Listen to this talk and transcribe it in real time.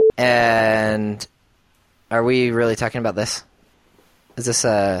And are we really talking about this? Is this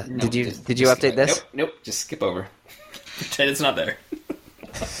No, did you update this? Nope, just skip over. Pretend it's not there.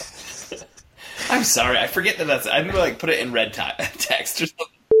 I'm sorry, I forget that that's... I'm going to put it in red text or something.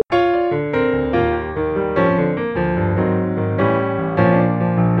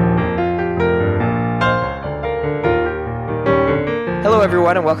 Hello,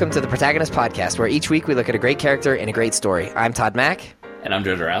 everyone, and welcome to the Protagonist Podcast, where each week we look at a great character and a great story. I'm Todd Mack. And I'm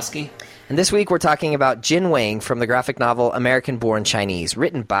Joe Dorowski. And this week we're talking about Jin Wang from the graphic novel American-Born Chinese,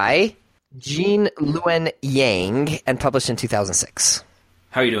 written by Jin Yang and published in 2006.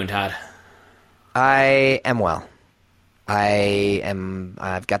 How are you doing, Todd? I am well.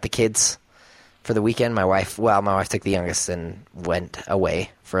 I've got the kids for the weekend. My wife took the youngest and went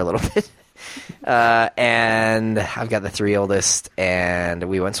away for a little bit. And I've got the three oldest, and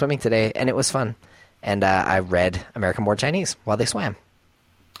we went swimming today, and it was fun. And I read American-Born Chinese while they swam.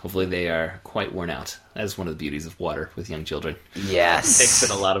 Hopefully they are quite worn out. That is one of the beauties of water with young children. Yes. It takes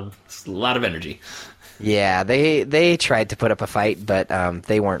in a lot of energy. Yeah, they tried to put up a fight, but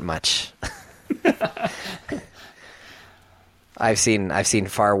they weren't much. I've seen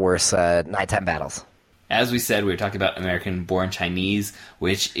far worse nighttime battles. As we said, we were talking about American-Born Chinese,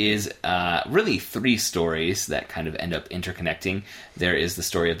 which is really three stories that kind of end up interconnecting. There is the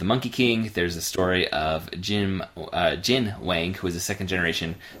story of the Monkey King. There's the story of Jin Wang, who is a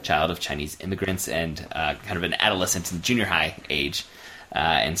second-generation child of Chinese immigrants and kind of an adolescent in junior high age,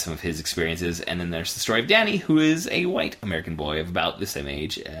 and some of his experiences. And then there's the story of Danny, who is a white American boy of about the same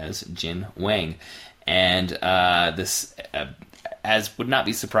age as Jin Wang. And this... as would not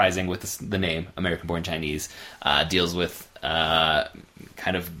be surprising with the name American-Born Chinese, deals with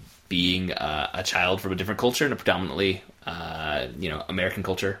kind of being a child from a different culture in a predominantly American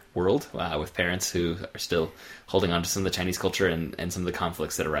culture world, with parents who are still holding on to some of the Chinese culture and some of the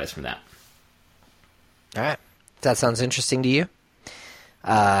conflicts that arise from that. All right. That sounds interesting to you.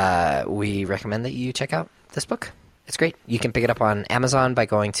 We recommend that you check out this book. It's great. You can pick it up on Amazon by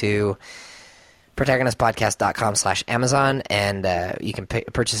going to protagonistpodcast.com/Amazon, and you can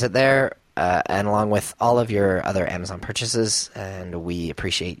purchase it there, and along with all of your other Amazon purchases, and we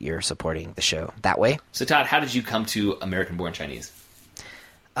appreciate your supporting the show that way. So, Todd, how did you come to American-Born Chinese?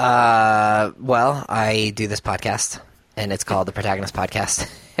 Well, I do this podcast, and it's called the Protagonist Podcast,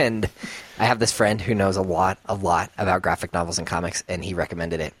 and I have this friend who knows a lot about graphic novels and comics, and he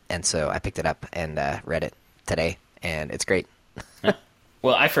recommended it, and so I picked it up and read it today, and it's great.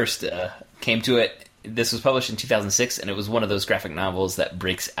 Well, I first came to it. This was published in 2006, and it was one of those graphic novels that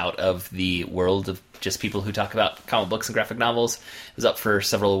breaks out of the world of just people who talk about comic books and graphic novels. It was up for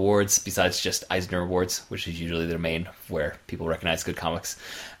several awards besides just Eisner Awards, which is usually their main where people recognize good comics.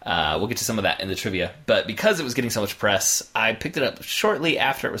 We'll get to some of that in the trivia. But because it was getting so much press, I picked it up shortly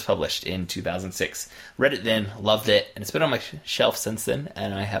after it was published in 2006. Read it then, loved it, and it's been on my shelf since then,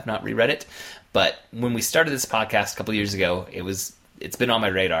 and I have not reread it. But when we started this podcast a couple years ago, it's been on my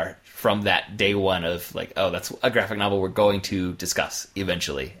radar from that day one of like, oh, that's a graphic novel we're going to discuss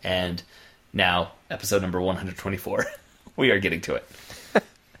eventually. And now, episode number 124, we are getting to it.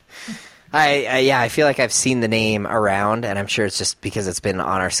 I feel like I've seen the name around, and I'm sure it's just because it's been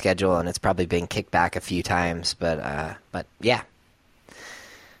on our schedule and it's probably been kicked back a few times. But yeah,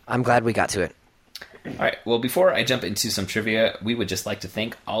 I'm glad we got to it. All right, well, before I jump into some trivia, we would just like to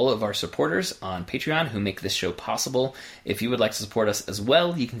thank all of our supporters on Patreon who make this show possible. If you would like to support us as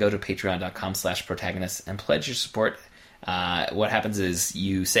well, you can go to patreon.com/protagonist and pledge your support. What happens is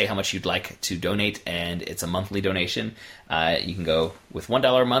you say how much you'd like to donate, and it's a monthly donation. You can go with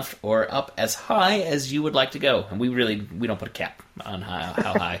 $1 a month or up as high as you would like to go. And we don't put a cap on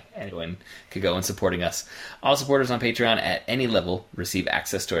how high anyone could go in supporting us. All supporters on Patreon at any level receive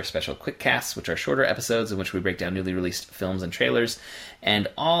access to our special quick casts, which are shorter episodes in which we break down newly released films and trailers. And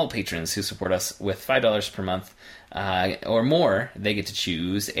all patrons who support us with $5 per month or more, they get to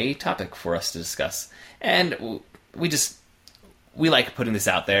choose a topic for us to discuss. And we like putting this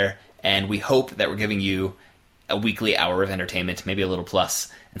out there, and we hope that we're giving you a weekly hour of entertainment, maybe a little plus.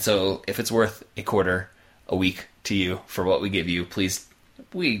 And so if it's worth a quarter a week to you for what we give you, please,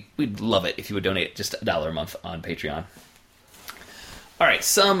 we'd love it if you would donate just $1 a month on Patreon. All right,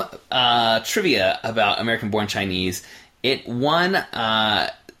 some trivia about American-Born Chinese. It won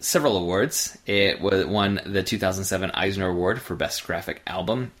several awards. It won the 2007 Eisner Award for Best Graphic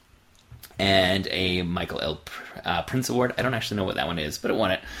Album, and a Michael L. Prince Award. I don't actually know what that one is, but it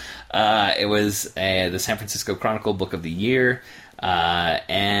won it. It was the San Francisco Chronicle Book of the Year,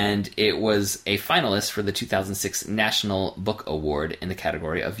 and it was a finalist for the 2006 National Book Award in the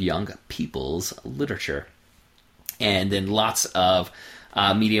category of Young People's Literature. And then lots of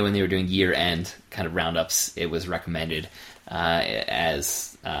media, when they were doing year-end kind of roundups, it was recommended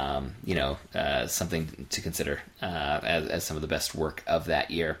as something to consider as some of the best work of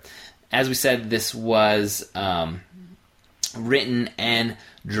that year. As we said, this was written and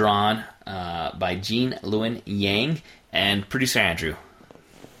drawn by Jin Yang and producer Andrew.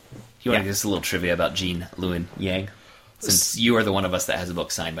 You want to give us a little trivia about Jin Yang? Since you are the one of us that has a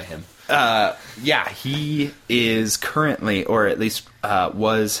book signed by him. He is currently, or at least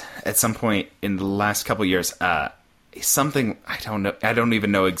was at some point in the last couple years, something, I don't know, I don't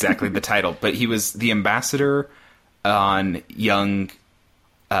even know exactly the title, but he was the ambassador on young,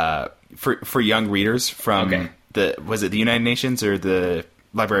 for young readers from was it the United Nations or the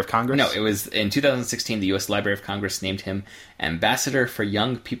Library of Congress? No, it was in 2016, the U.S. Library of Congress named him Ambassador for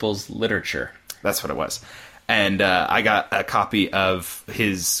Young People's Literature. That's what it was. And I got a copy of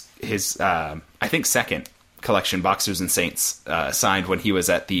his I think second collection, Boxers and Saints, signed when he was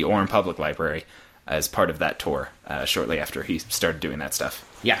at the Orem Public Library as part of that tour, shortly after he started doing that stuff.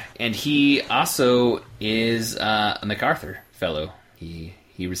 Yeah, and he also is a MacArthur Fellow. He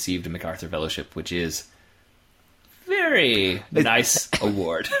received a MacArthur Fellowship, which is very nice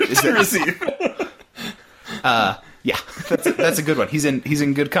award to receive. Yeah, that's a good one. He's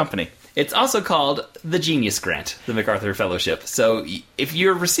in good company. It's also called the Genius Grant, the MacArthur Fellowship. So if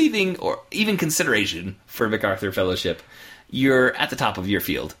you're receiving or even consideration for MacArthur Fellowship, you're at the top of your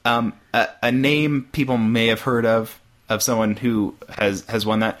field. A name people may have heard of someone who has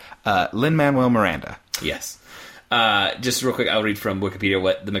won that, Lin-Manuel Miranda. Yes. Just real quick, I'll read from Wikipedia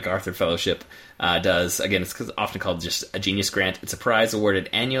what the MacArthur Fellowship does. Again, it's often called just a Genius Grant. It's a prize awarded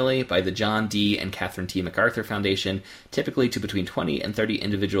annually by the John D. and Catherine T. MacArthur Foundation, typically to between 20 and 30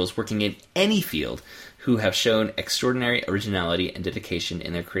 individuals working in any field who have shown extraordinary originality and dedication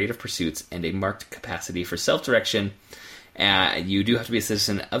in their creative pursuits and a marked capacity for self-direction. You do have to be a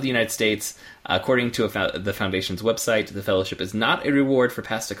citizen of the United States. According to the Foundation's website, the fellowship is not a reward for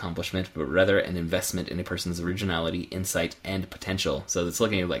past accomplishment, but rather an investment in a person's originality, insight, and potential. So it's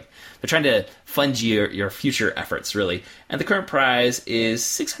looking like they're trying to fund your future efforts, really. And the current prize is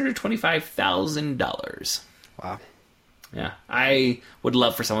 $625,000. Wow. Yeah, I would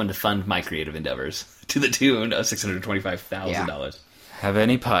love for someone to fund my creative endeavors to the tune of $625,000. Yeah. Have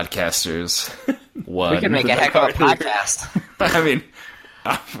any podcasters we can make a heck of a podcast. I mean,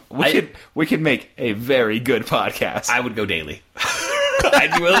 we could make a very good podcast. I would go daily.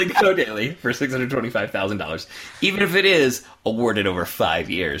 I'd be willing to go daily for $625,000, even if it is awarded over 5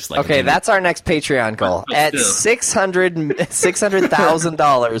 years. Okay, that's our next Patreon goal. At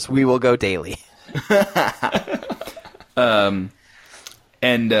 $600,000, we will go daily.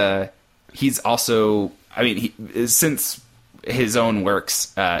 And he's also, I mean, since his own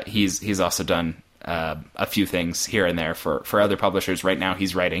works, he's also done a few things here and there for other publishers. Right now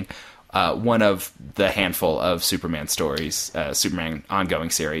he's writing one of the handful of Superman stories, Superman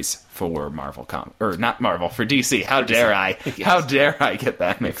ongoing series for Marvel or not Marvel, for DC. How dare I? How dare I get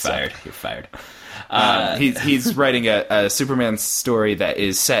that mixed up? You're fired. He's writing a Superman story that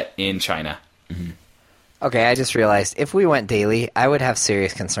is set in China. Mm-hmm. Okay, I just realized if we went daily, I would have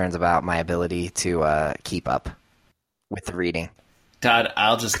serious concerns about my ability to keep up with the reading. Todd,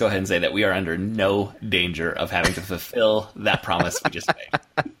 I'll just go ahead and say that we are under no danger of having to fulfill that promise we just made.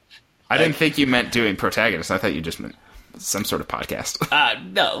 I didn't think you meant doing Protagonist. I thought you just meant some sort of podcast.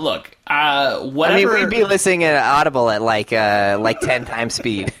 No, look, whatever. I mean, we'd be listening at Audible at like 10 times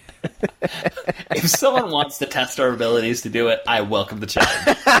speed. If someone wants to test our abilities to do it, I welcome the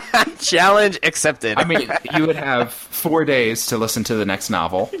challenge. Challenge accepted. I mean, you would have 4 days to listen to the next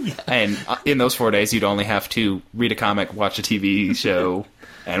novel, and in those 4 days, you'd only have to read a comic, watch a TV show,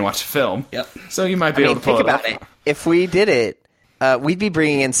 and watch a film. Yep. So you might be able to pull think it about off. it. If we did it, we'd be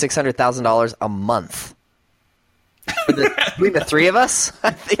bringing in $600,000 a month. Between the three of us, I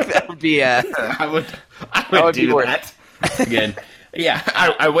think that would be. I would do that. Again, yeah,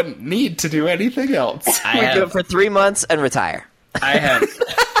 I wouldn't need to do anything else. We'd do it for 3 months and retire. I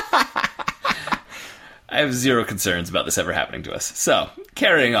have zero concerns about this ever happening to us. So,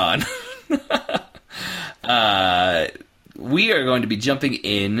 carrying on. We are going to be jumping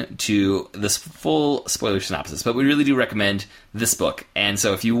into this full spoiler synopsis, but we really do recommend this book. And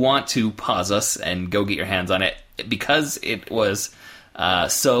so if you want to pause us and go get your hands on it, because it was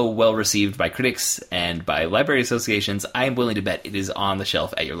so well received by critics and by library associations, I am willing to bet it is on the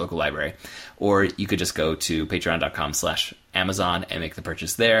shelf at your local library. Or you could just go to patreon.com/Amazon and make the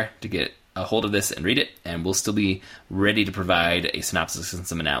purchase there to get a hold of this and read it. And we'll still be ready to provide a synopsis and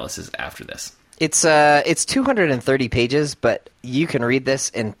some analysis after this. It's 230 pages, but you can read this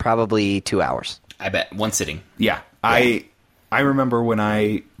in probably 2 hours. I bet one sitting. Yeah, I I remember when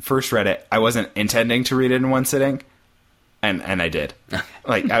I first read it, I wasn't intending to read it in one sitting, and I did.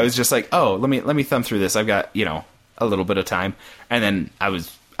 Like, I was just like, oh, let me thumb through this. I've got, a little bit of time, and then I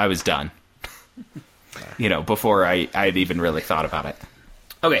was done. Before I'd even really thought about it.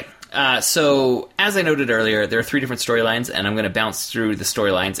 Okay. So, as I noted earlier, there are 3 different storylines, and I'm going to bounce through the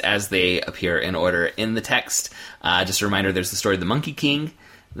storylines as they appear in order in the text. Just a reminder, there's the story of the Monkey King,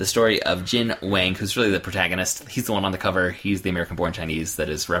 the story of Jin Wang, who's really the protagonist. He's the one on the cover. He's the American-born Chinese that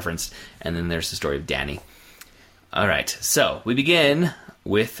is referenced. And then there's the story of Danny. All right, so we begin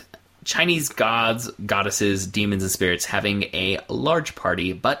with Chinese gods, goddesses, demons, and spirits having a large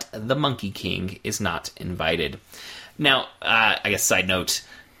party, but the Monkey King is not invited. Now, I guess side note,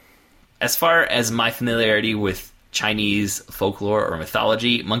 as far as my familiarity with Chinese folklore or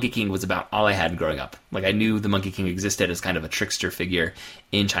mythology, Monkey King was about all I had growing up. Like, I knew the Monkey King existed as kind of a trickster figure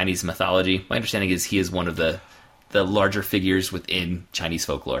in Chinese mythology. My understanding is he is one of the larger figures within Chinese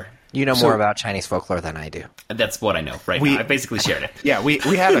folklore. You know more about Chinese folklore than I do. That's what I know now. I basically shared it. Yeah, we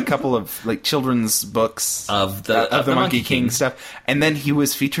had a couple of children's books of the Monkey King stuff, and then he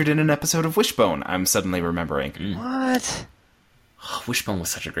was featured in an episode of Wishbone. I'm suddenly remembering. What? Oh, Wishbone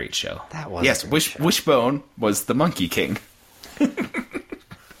was such a great show. That was Wishbone was the Monkey King.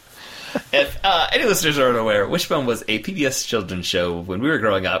 If any listeners are unaware, Wishbone was a PBS children's show when we were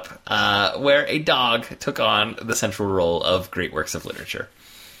growing up, where a dog took on the central role of great works of literature.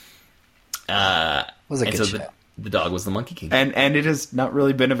 Was a good show. The dog was the Monkey King. And it has not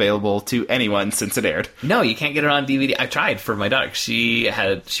really been available to anyone since it aired. No, you can't get it on DVD. I tried for my daughter. She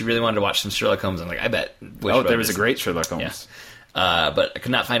really wanted to watch some Sherlock Holmes. I'm like, I bet Wishbone there was a great Sherlock Holmes. Yeah. But I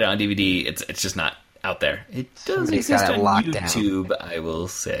could not find it on DVD. It's just not out there. It does Somebody's exist got it on locked YouTube, down. I will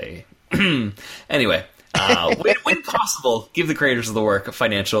say. Anyway, when possible, give the creators of the work a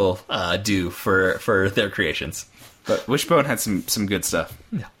financial due for their creations. But Wishbone had some good stuff.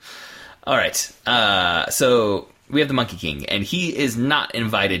 Yeah. All right. So we have the Monkey King, and he is not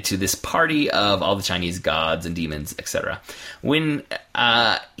invited to this party of all the Chinese gods and demons, etc. When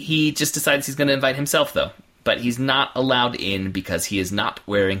he just decides he's going to invite himself, though. But he's not allowed in because he is not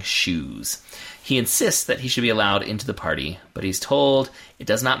wearing shoes. He insists that he should be allowed into the party, but he's told it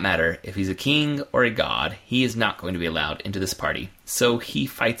does not matter if he's a king or a god, he is not going to be allowed into this party. So he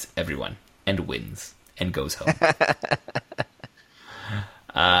fights everyone and wins and goes home.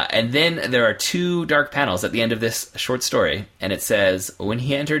 And then there are 2 dark panels at the end of this short story, and it says, when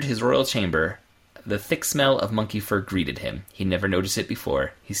he entered his royal chamber, the thick smell of monkey fur greeted him. He never noticed it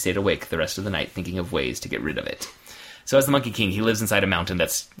before. He stayed awake the rest of the night thinking of ways to get rid of it. So as the Monkey King, he lives inside a mountain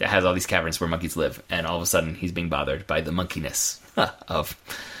that has all these caverns where monkeys live, and all of a sudden he's being bothered by the monkeyness of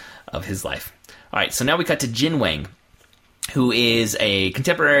his life. All right, so now we cut to Jin Wang, who is a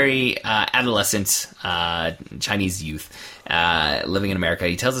contemporary adolescent Chinese youth living in America.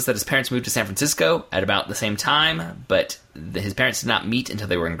 He tells us that his parents moved to San Francisco at about the same time, but his parents did not meet until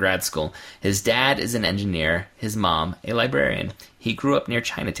they were in grad school. His dad is an engineer, his mom a librarian. He grew up near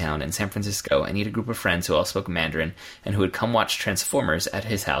Chinatown in San Francisco, and he had a group of friends who all spoke Mandarin and who would come watch Transformers at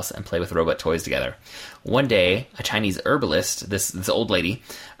his house and play with robot toys together. One day, a Chinese herbalist, this old lady,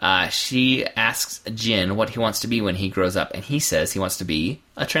 she asks Jin what he wants to be when he grows up, and he says he wants to be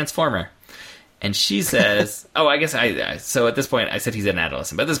a Transformer. And she says, so at this point, I said he's an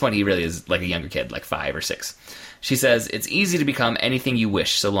adolescent, but at this point he really is like a younger kid, like 5 or 6. She says, it's easy to become anything you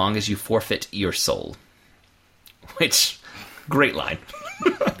wish so long as you forfeit your soul. Which, great line.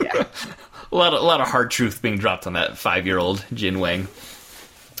 Yeah. A lot of hard truth being dropped on that 5-year-old Jin Wang.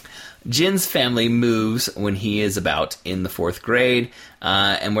 Jin's family moves when he is about in the 4th grade,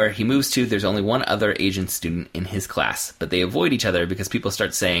 and where he moves to, there's only one other Asian student in his class, but they avoid each other because people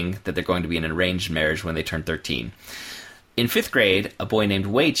start saying that they're going to be in an arranged marriage when they turn 13. In 5th grade, a boy named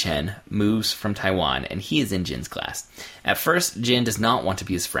Wei Chen moves from Taiwan, and he is in Jin's class. At first, Jin does not want to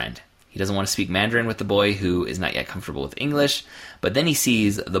be his friend. He doesn't want to speak Mandarin with the boy who is not yet comfortable with English, but then he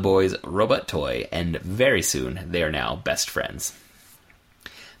sees the boy's robot toy, and very soon they are now best friends.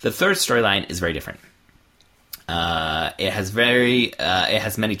 The 3rd storyline is very different. It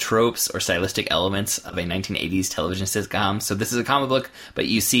has many tropes or stylistic elements of a 1980s television sitcom. So this is a comic book, but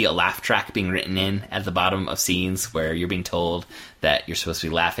you see a laugh track being written in at the bottom of scenes where you're being told that you're supposed to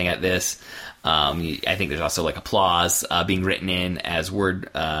be laughing at this. I think there's also like applause being written in as words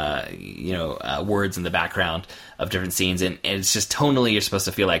in the background of different scenes, and it's just tonally you're supposed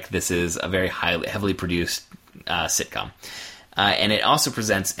to feel like this is a very heavily produced sitcom. And it also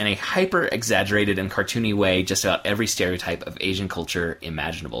presents in a hyper-exaggerated and cartoony way just about every stereotype of Asian culture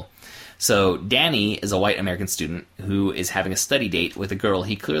imaginable. So Danny is a white American student who is having a study date with a girl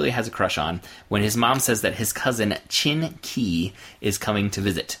he clearly has a crush on when his mom says that his cousin Chin Ki is coming to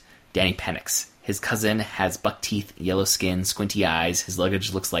visit. Danny panics. His cousin has buck teeth, yellow skin, squinty eyes. His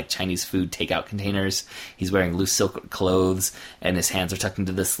luggage looks like Chinese food takeout containers. He's wearing loose silk clothes, and his hands are tucked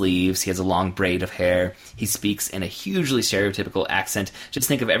into the sleeves. He has a long braid of hair. He speaks in a hugely stereotypical accent. Just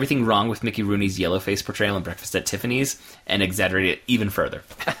think of everything wrong with Mickey Rooney's yellow-face portrayal in Breakfast at Tiffany's and exaggerate it even further.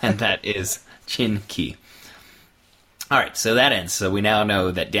 And that is Chin Ki. All right, so that ends. So we now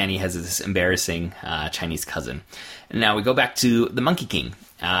know that Danny has this embarrassing Chinese cousin. And now we go back to the Monkey King.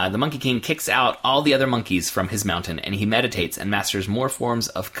 The Monkey King kicks out all the other monkeys from his mountain, and he meditates and masters more forms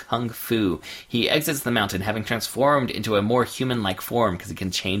of kung fu. He exits the mountain, having transformed into a more human-like form, because he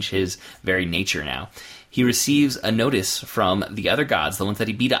can change his very nature now. He receives a notice from the other gods, the ones that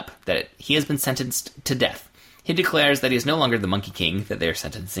he beat up, that he has been sentenced to death. He declares that he is no longer the Monkey King that they are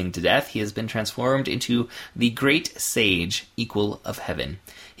sentencing to death. He has been transformed into the Great Sage, equal of heaven.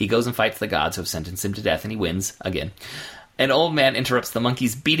 He goes and fights the gods who have sentenced him to death, and he wins again. An old man interrupts the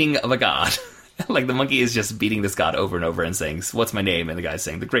monkey's beating of a god. Like, the monkey is just beating this god over and over and saying, "What's my name?" And the guy's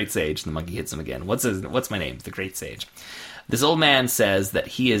saying, "The Great Sage." And the monkey hits him again. What's my name? The Great Sage. This old man says that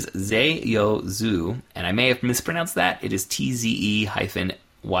he is Zhe Yo Zhu, and I may have mispronounced that. It is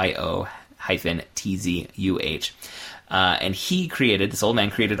TZE-YO-TZUH. And this old man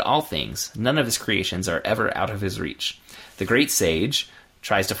created all things. None of his creations are ever out of his reach. The Great Sage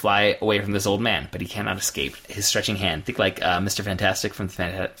tries to fly away from this old man, but he cannot escape his stretching hand. Think like Mr. Fantastic from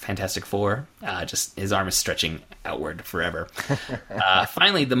the Fantastic Four. Just his arm is stretching outward forever.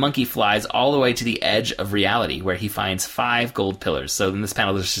 Finally, the monkey flies all the way to the edge of reality, where he finds 5 gold pillars. So in this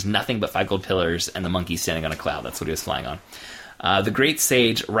panel, there's just nothing but 5 gold pillars, and the monkey standing on a cloud. That's what he was flying on. The Great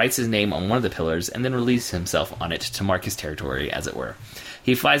Sage writes his name on one of the pillars, and then releases himself on it to mark his territory, as it were.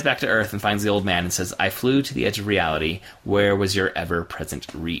 He flies back to Earth and finds the old man and says, "I flew to the edge of reality. Where was your ever-present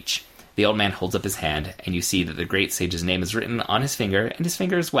reach?" The old man holds up his hand, and you see that the Great Sage's name is written on his finger, and his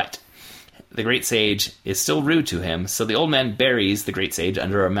finger is wet. The Great Sage is still rude to him, so the old man buries the Great Sage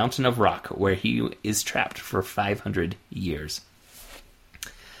under a mountain of rock, where he is trapped for 500 years.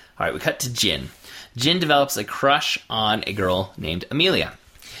 All right, we cut to Jin. Jin develops a crush on a girl named Amelia.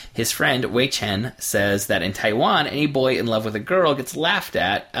 His friend Wei Chen says that in Taiwan, any boy in love with a girl gets laughed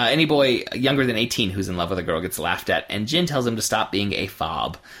at. Any boy younger than 18 who's in love with a girl gets laughed at. And Jin tells him to stop being a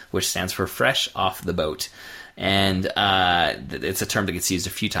fob, which stands for fresh off the boat. And it's a term that gets used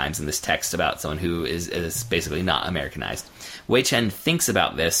a few times in this text about someone who is basically not Americanized. Wei Chen thinks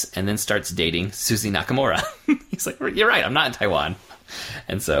about this and then starts dating Susie Nakamura. He's like, "You're right, I'm not in Taiwan."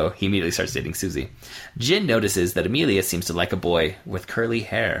 And so he immediately starts dating Susie. Jin notices that Amelia seems to like a boy with curly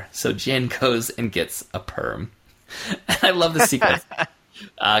hair, so Jin goes and gets a perm. And I love the sequence,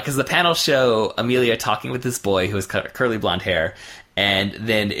 because the panels show Amelia talking with this boy who has curly blonde hair, and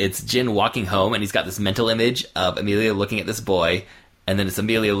then it's Jin walking home, and he's got this mental image of Amelia looking at this boy, and then it's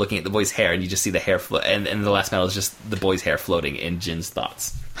Amelia looking at the boy's hair, and you just see the hair float, and the last panel is just the boy's hair floating in Jin's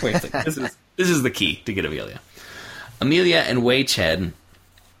thoughts. Wait, this is the key to get Amelia. Amelia and Wei Chen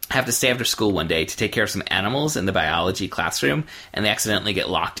have to stay after school one day to take care of some animals in the biology classroom, and they accidentally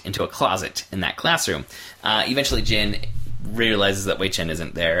get locked into a closet in that classroom. Eventually, Jin realizes that Wei Chen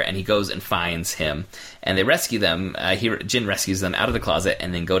isn't there, and he goes and finds him, and they rescue them. Jin rescues them out of the closet,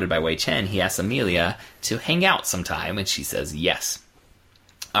 and then goaded by Wei Chen, he asks Amelia to hang out sometime, and she says yes.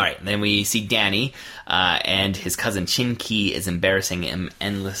 All right, then we see Danny, and his cousin Chin Ki is embarrassing him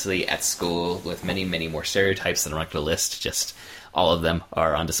endlessly at school with many, many more stereotypes that I'm not going to list. Just all of them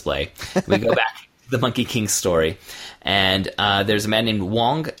are on display. We go back to the Monkey King story, and there's a man named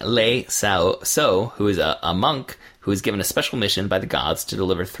Wang Lei So, who is a monk who is given a special mission by the gods to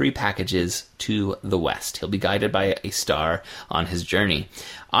deliver 3 packages to the west. He'll be guided by a star on his journey.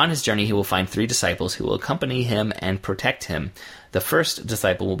 On his journey, he will find 3 disciples who will accompany him and protect him. The first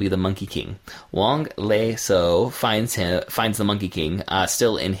disciple will be the Monkey King. Wang Lei So finds the Monkey King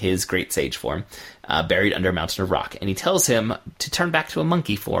still in his Great Sage form, buried under a mountain of rock, and he tells him to turn back to a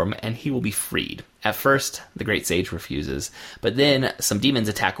monkey form and he will be freed. At first, the Great Sage refuses, but then some demons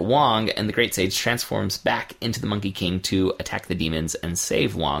attack Wang, and the Great Sage transforms back into the Monkey King to attack the demons and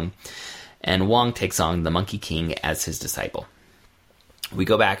save Wang, and Wang takes on the Monkey King as his disciple. We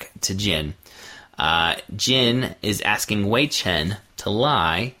go back to Jin. Jin is asking Wei Chen to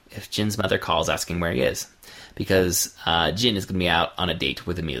lie if Jin's mother calls asking where he is, because Jin is going to be out on a date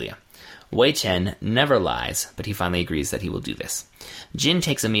with Amelia. Wei Chen never lies, but he finally agrees that he will do this. Jin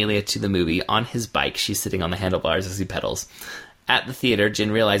takes Amelia to the movie on his bike. She's sitting on the handlebars as he pedals. At the theater,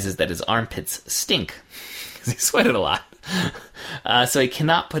 Jin realizes that his armpits stink, because he sweated a lot. So he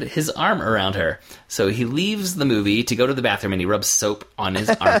cannot put his arm around her. So he leaves the movie to go to the bathroom, and he rubs soap on his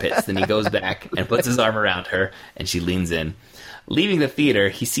armpits. Then he goes back and puts his arm around her, and she leans in. Leaving the theater,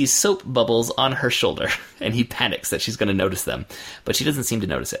 he sees soap bubbles on her shoulder, and he panics that she's going to notice them, but she doesn't seem to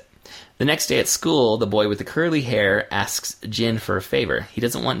notice it. The next day at school, the boy with the curly hair asks Jin for a favor. He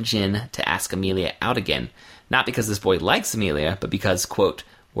doesn't want Jin to ask Amelia out again, not because this boy likes Amelia, but because, quote,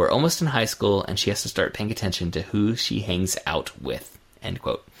 we're almost in high school, and she has to start paying attention to who she hangs out with, end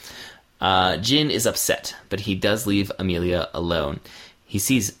quote. Jin is upset, but he does leave Amelia alone. He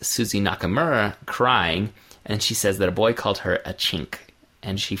sees Suzy Nakamura crying, and she says that a boy called her a chink,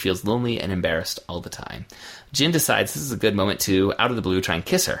 and she feels lonely and embarrassed all the time. Jin decides this is a good moment to, out of the blue, try and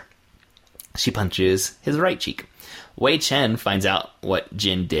kiss her. She punches his right cheek. Wei Chen finds out what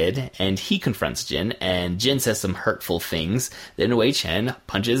Jin did, and he confronts Jin, and Jin says some hurtful things. Then Wei Chen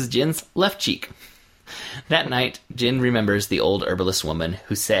punches Jin's left cheek. That night, Jin remembers the old herbalist woman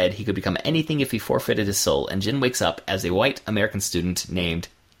who said he could become anything if he forfeited his soul, and Jin wakes up as a white American student named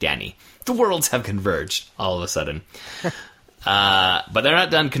Danny. The worlds have converged all of a sudden. But they're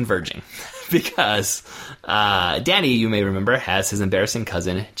not done converging, because Danny, you may remember, has his embarrassing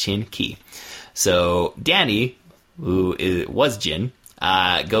cousin, Chin Ki. So Danny, who was Jin,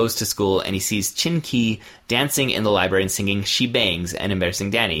 goes to school, and he sees Chin Ki dancing in the library and singing She Bangs and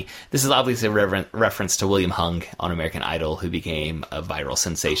embarrassing Danny. This is obviously a reference to William Hung on American Idol, who became a viral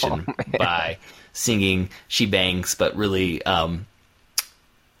sensation by singing She Bangs, but really, I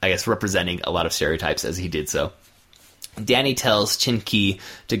guess, representing a lot of stereotypes as he did so. Danny tells Chin Ki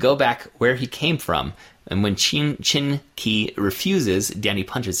to go back where he came from, and when Chin Ki refuses, Danny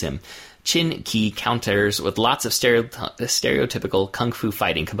punches him. Chin Ki counters with lots of stereotypical kung fu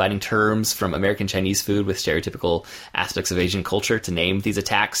fighting, combining terms from American Chinese food with stereotypical aspects of Asian culture to name these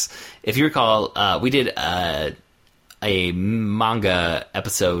attacks. If you recall, we did a manga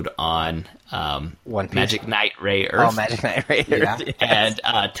episode on Magic Knight Ray Earth. Oh, Magic Knight Ray Earth. Yeah.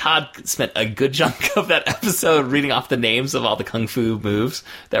 And Todd spent a good chunk of that episode reading off the names of all the kung fu moves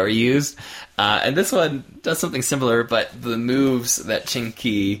that were used. And this one does something similar, but the moves that Chin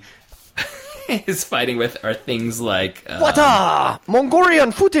Ki is fighting with are things like... Wata!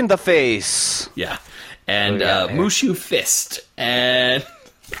 Mongolian foot in the face! Yeah. And Mushu Fist. And...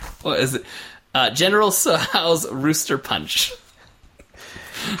 what is it? General Sao's Rooster Punch.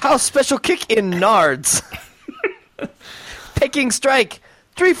 House special kick in Nards. Peking Strike.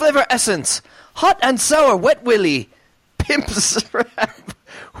 3-flavor essence. Hot and sour wet willy. Pimp's wrap.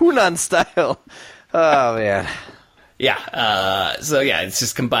 Hunan style. Oh, man. Yeah, it's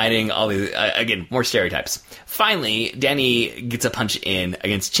just combining all these, again, more stereotypes. Finally, Danny gets a punch in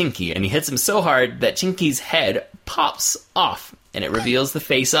against Chinky, and he hits him so hard that Chinky's head pops off, and it reveals the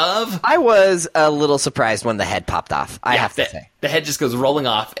face of... I was a little surprised when the head popped off, I have to say. The head just goes rolling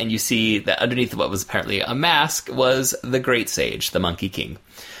off, and you see that underneath what was apparently a mask was the Great Sage, the Monkey King.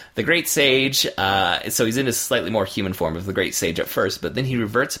 The Great Sage, so he's in his slightly more human form of the Great Sage at first, but then he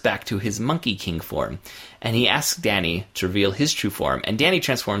reverts back to his Monkey King form, and he asks Danny to reveal his true form, and Danny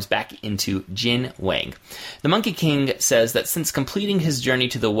transforms back into Jin Wang. The Monkey King says that since completing his journey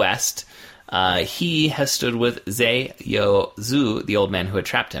to the west, he has stood with Zhe Yo Zhu, the old man who had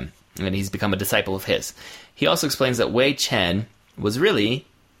trapped him, and he's become a disciple of his. He also explains that Wei Chen was really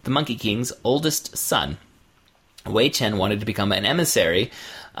the Monkey King's oldest son. Wei Chen wanted to become an emissary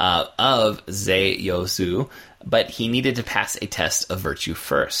of Zhe Yo Zhu, but he needed to pass a test of virtue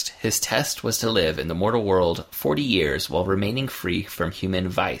first. His test was to live in the mortal world 40 years while remaining free from human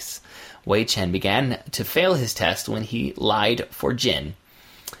vice. Wei Chen began to fail his test when he lied for Jin.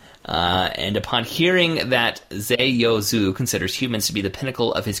 And upon hearing that Zhe Yo Zhu considers humans to be the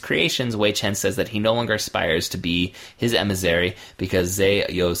pinnacle of his creations, Wei Chen says that he no longer aspires to be his emissary because Zhe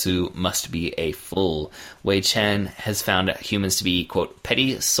Yo Zhu must be a fool. Wei Chen has found humans to be, quote,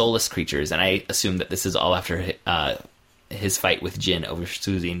 petty, soulless creatures, and I assume that this is all after his fight with Jin over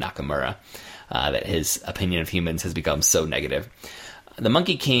Suzy Nakamura, that his opinion of humans has become so negative. The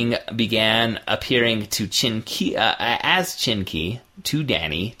Monkey King began appearing to Chin Ki, as Chin Ki to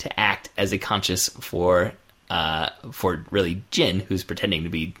Danny to act as a conscience for really Jin, who's pretending to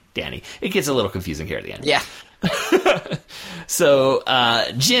be Danny. It gets a little confusing here at the end. Yeah. So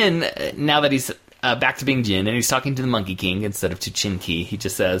Jin, now that he's back to being Jin, and he's talking to the Monkey King instead of to Chin Ki, he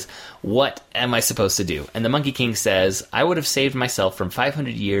just says, "What am I supposed to do?" And the Monkey King says, "I would have saved myself from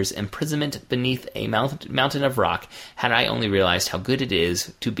 500 years imprisonment beneath a mountain of rock had I only realized how good it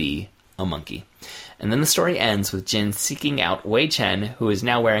is to be a monkey." And then the story ends with Jin seeking out Wei Chen, who is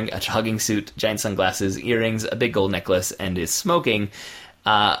now wearing a jogging suit, giant sunglasses, earrings, a big gold necklace, and is smoking.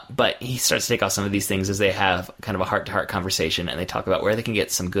 But he starts to take off some of these things as they have kind of a heart-to-heart conversation, and they talk about where they can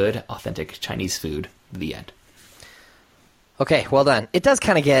get some good, authentic Chinese food. The end. Okay, well done. It does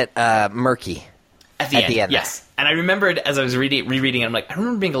kind of get murky At the end, yes. And I remembered as I was rereading it, I'm like, I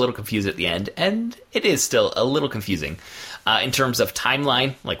remember being a little confused at the end, and it is still a little confusing. In terms of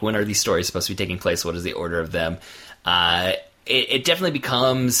timeline, like when are these stories supposed to be taking place? What is the order of them? It definitely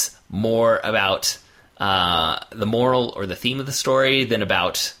becomes more about the moral or the theme of the story than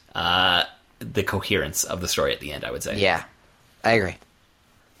about the coherence of the story at the end, I would say. Yeah, I agree.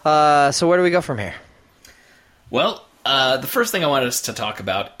 So where do we go from here? Well, the first thing I wanted us to talk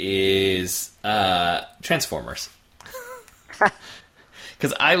about is Transformers.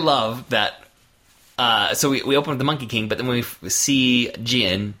 Because I love that. So we open with the Monkey King, but then when we see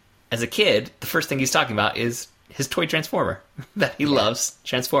Jin as a kid, the first thing he's talking about is his toy Transformer, that he loves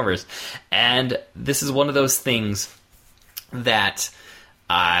Transformers. And this is one of those things that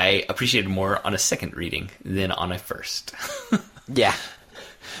I appreciated more on a second reading than on a first. Yeah.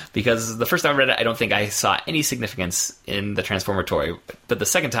 Because the first time I read it, I don't think I saw any significance in the Transformer toy. But the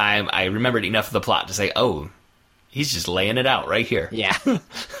second time, I remembered enough of the plot to say, oh, he's just laying it out right here. Yeah.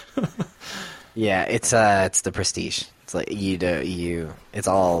 Yeah, it's the prestige. It's like it's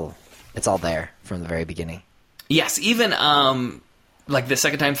all there from the very beginning. Yes, even like the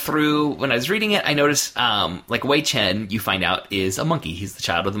second time through when I was reading it, I noticed like Wei Chen, you find out, is a monkey. He's the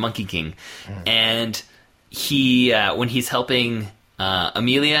child of the Monkey King. And he when he's helping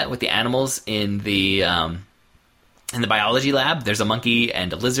Amelia with the animals in the biology lab, there's a monkey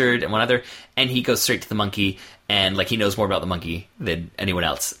and a lizard and one other, and he goes straight to the monkey, and like he knows more about the monkey than anyone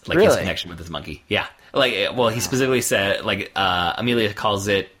else. Like really? His connection with this monkey. Yeah. Like, well, he specifically said, like, Amelia calls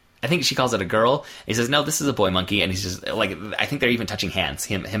it, I think she calls it a girl. He says, no, this is a boy monkey. And he's just like, I think they're even touching hands,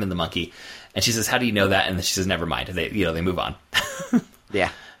 him and the monkey. And she says, how do you know that? And then she says, never mind. They move on.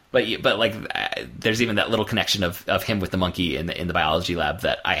 Yeah. But like, there's even that little connection of him with the monkey in the biology lab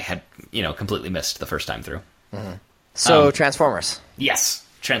that I had, completely missed the first time through. Mm-hmm. So Transformers. Yes,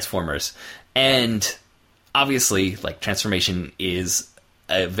 Transformers. And obviously, like, transformation is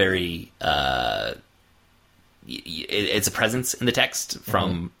a very, it's a presence in the text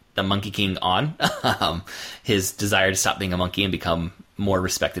from the Monkey King on. His desire to stop being a monkey and become more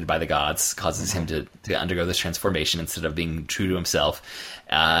respected by the gods causes him to undergo this transformation instead of being true to himself.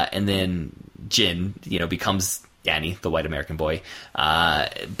 And then Jin, becomes Danny, the white American boy.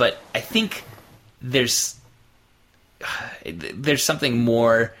 But I think there's something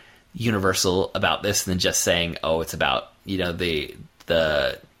more universal about this than just saying, oh, it's about,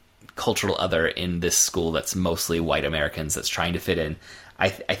 the cultural other in this school that's mostly white Americans that's trying to fit in. I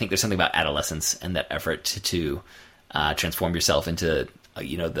think there's something about adolescence and that effort to transform yourself into,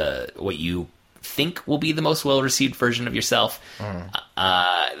 what you think will be the most well-received version of yourself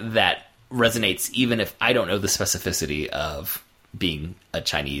that resonates, even if I don't know the specificity of being a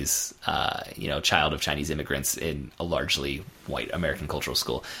Chinese, child of Chinese immigrants in a largely white American cultural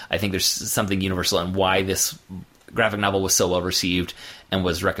school. I think there's something universal in why this graphic novel was so well received and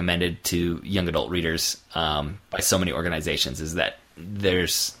was recommended to young adult readers by so many organizations, is that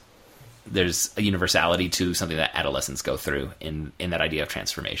there's a universality to something that adolescents go through in that idea of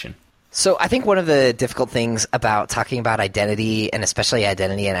transformation. So I think one of the difficult things about talking about identity, and especially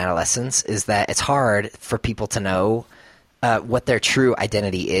identity in adolescence, is that it's hard for people to know what their true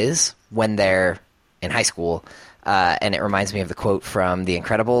identity is when they're in high school. And it reminds me of the quote from The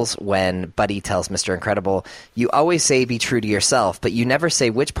Incredibles when Buddy tells Mr. Incredible, "You always say be true to yourself, but you never say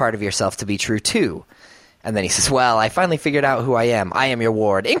which part of yourself to be true to." And then he says, "Well, I finally figured out who I am. I am your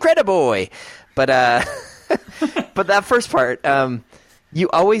ward, Incrediboy." But but that first part, you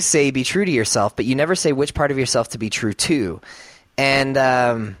always say be true to yourself, but you never say which part of yourself to be true to. And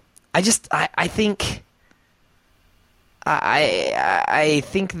I think I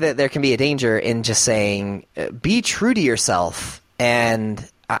think that there can be a danger in just saying be true to yourself, and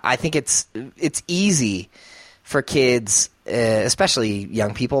I think it's easy for kids, especially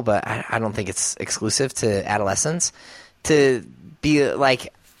young people, but I don't think it's exclusive to adolescents, to be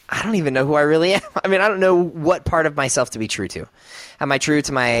like, I don't even know who I really am. I mean, I don't know what part of myself to be true to. Am I true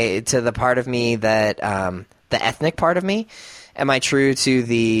to the part of me that the ethnic part of me? Am I true to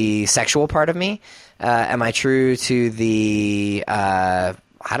the sexual part of me? Am I true to the I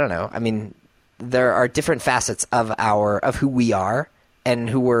don't know. I mean, there are different facets of who we are and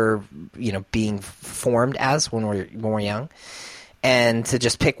who we're being formed as when we're young. And to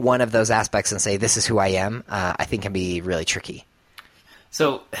just pick one of those aspects and say this is who I am, I think can be really tricky.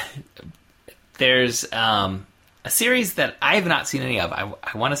 So there's a series that I have not seen any of.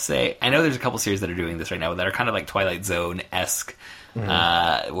 I want to say, I know there's a couple series that are doing this right now that are kind of like Twilight Zone-esque,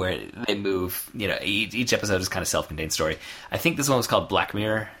 where they move. Each episode is kind of self-contained story. I think this one was called Black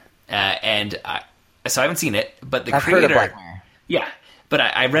Mirror, so I haven't seen it, but the I've creator, heard of Black Mirror. Yeah, but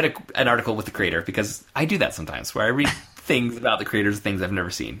I read an article with the creator because I do that sometimes, where I read things about the creators of things I've never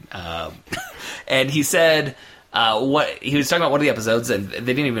seen, and he said. What he was talking about one of the episodes, and they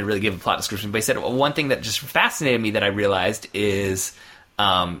didn't even really give a plot description, but he said one thing that just fascinated me that I realized is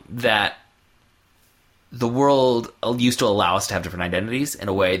that the world used to allow us to have different identities in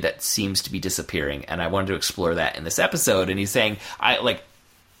a way that seems to be disappearing, and I wanted to explore that in this episode. And he's saying, I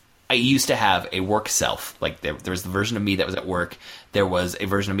used to have a work self. Like there was the version of me that was at work. There was a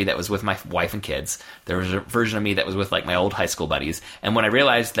version of me that was with my wife and kids. There was a version of me that was with like my old high school buddies. And when I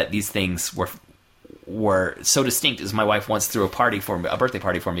realized that these things were so distinct, as my wife once threw a birthday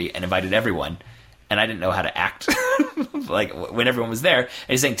party for me and invited everyone, and I didn't know how to act like when everyone was there. And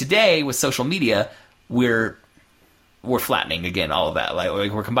he's saying today with social media, we're flattening again all of that. Like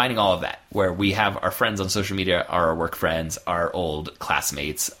we're combining all of that, where we have our friends on social media are our work friends, our old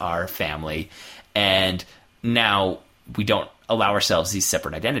classmates, our family, and now we don't allow ourselves these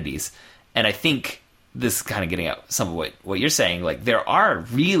separate identities. And I think this is kind of getting at some of what you're saying. Like there are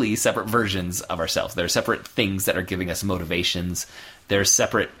really separate versions of ourselves. There are separate things that are giving us motivations. There's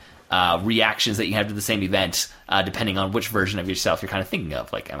separate reactions that you have to the same event, depending on which version of yourself you're kind of thinking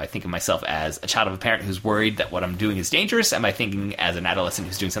of. Like, am I thinking of myself as a child of a parent who's worried that what I'm doing is dangerous? Am I thinking as an adolescent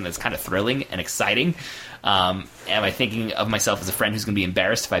who's doing something that's kind of thrilling and exciting? Am I thinking of myself as a friend who's going to be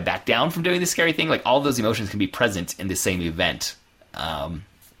embarrassed if I back down from doing this scary thing? Like all of those emotions can be present in the same event. And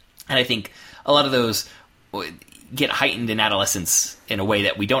I think a lot of those get heightened in adolescence in a way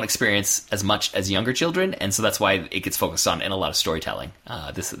that we don't experience as much as younger children, and so that's why it gets focused on in a lot of storytelling.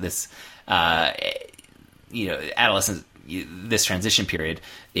 Adolescence, this transition period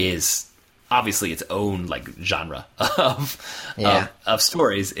is obviously its own like genre of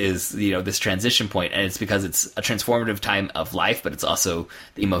stories. Is this transition point, and it's because it's a transformative time of life, but it's also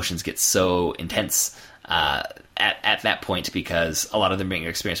the emotions get so intense at that point because a lot of them being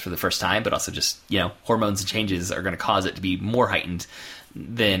experienced for the first time, but also just hormones and changes are going to cause it to be more heightened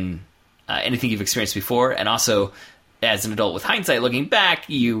than anything you've experienced before. And also, as an adult with hindsight looking back,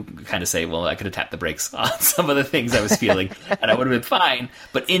 you kind of say, well, I could have tapped the brakes on some of the things I was feeling and I would have been fine.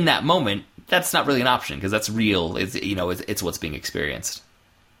 But in that moment, that's not really an option because that's real. It's what's being experienced.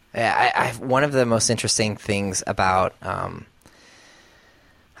 Yeah, one of the most interesting things about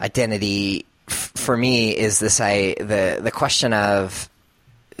identity for me is the question of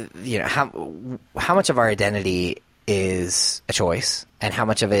how much of our identity is a choice and how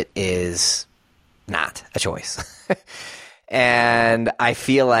much of it is not a choice. And I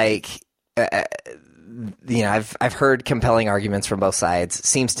feel like I've heard compelling arguments from both sides.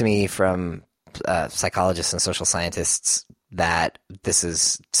 Seems to me from psychologists and social scientists that this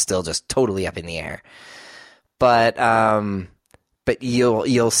is still just totally up in the air. But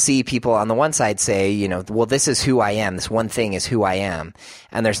you'll see people on the one side say, well, this is who I am. This one thing is who I am,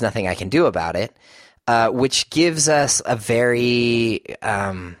 and there's nothing I can do about it, which gives us a very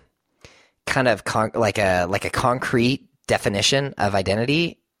kind of like a concrete definition of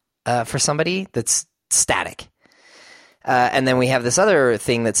identity for somebody that's static. And then we have this other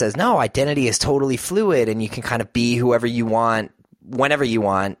thing that says, no, identity is totally fluid, and you can kind of be whoever you want, whenever you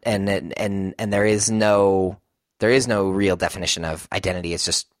want, and there is no real definition of identity. It's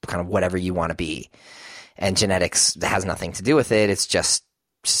just kind of whatever you want to be. And genetics has nothing to do with it. It's just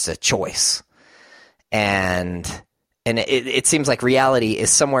a choice. And it seems like reality is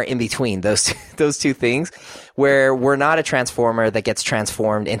somewhere in between those two things, where we're not a transformer that gets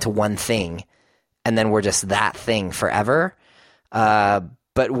transformed into one thing, and then we're just that thing forever.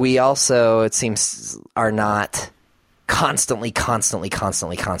 But we also, it seems, are not constantly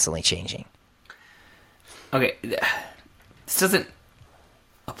changing. Okay, this doesn't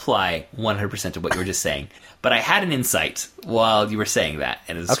apply 100% to what you were just saying, but I had an insight while you were saying that,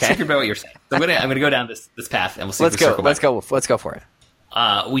 and it was triggered by what you're saying. So I'm gonna go down this path, and we'll see. Let's go for it.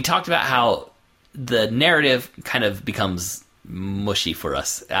 We talked about how the narrative kind of becomes mushy for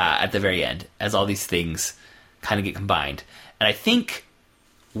us at the very end, as all these things kind of get combined. And I think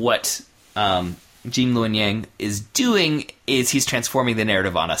what Jin Wang is doing is he's transforming the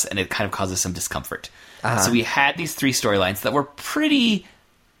narrative on us, and it kind of causes some discomfort. So we had these three storylines that were pretty,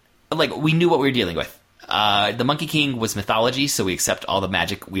 like, we knew what we were dealing with. The Monkey King was mythology, so we accept all the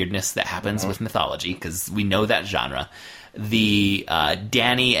magic weirdness that happens with mythology, because we know that genre. The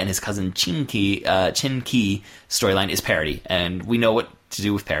Danny and his cousin Chin Ki storyline is parody, and we know what to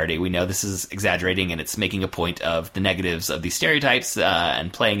do with parody. We know this is exaggerating, and it's making a point of the negatives of these stereotypes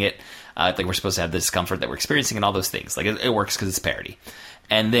and playing it Like we're supposed to have the discomfort that we're experiencing and all those things. Like it works because it's parody.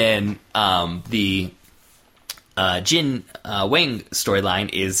 And then the Jin Wang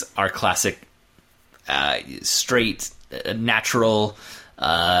storyline is our classic straight, natural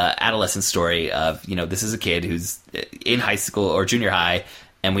adolescent story of, this is a kid who's in high school or junior high,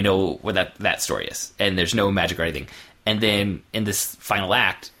 and we know what that story is, and there's no magic or anything. And then in this final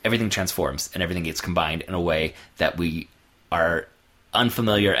act, everything transforms and everything gets combined in a way that we are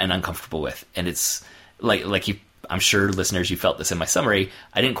unfamiliar and uncomfortable with. And it's like I'm sure listeners, you felt this in my summary.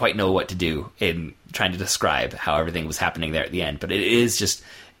 I didn't quite know what to do in trying to describe how everything was happening there at the end, but it is just,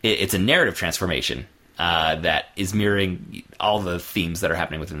 it's a narrative transformation that is mirroring all the themes that are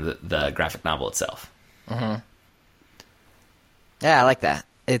happening within the graphic novel itself. Mm-hmm. Yeah, I like that.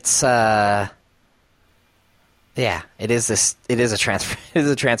 It's it is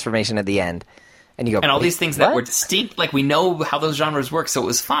a transformation at the end, and you go, and all these things that were distinct, like we know how those genres work, so it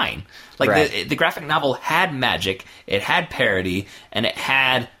was fine. Like right. the graphic novel had magic, it had parody, and it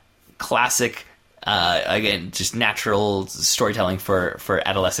had classic, again, just natural storytelling for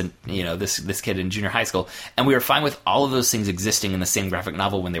adolescent, this kid in junior high school, and we were fine with all of those things existing in the same graphic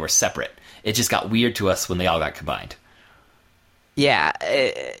novel when they were separate. It just got weird to us when they all got combined. Yeah,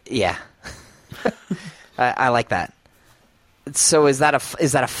 yeah. I like that. So is that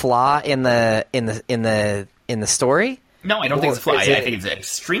a flaw in the story? No, I don't think it's a flaw. I think it's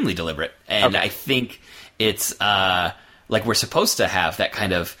extremely deliberate, and okay. I think it's like we're supposed to have that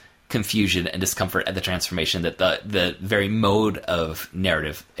kind of confusion and discomfort at the transformation that the very mode of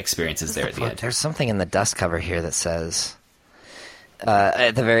narrative experiences there at the end. There's something in the dust cover here that says.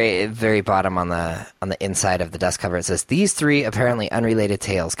 At the very, very bottom on the inside of the dust cover, it says, "These three apparently unrelated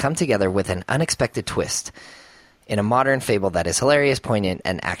tales come together with an unexpected twist in a modern fable that is hilarious, poignant,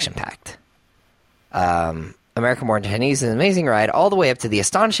 and action-packed. American Born Chinese is an amazing ride all the way up to the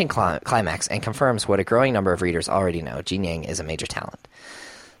astonishing climax and confirms what a growing number of readers already know. Jin Yang is a major talent."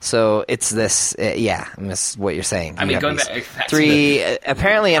 So it's this, I miss what you're saying. I mean, going back three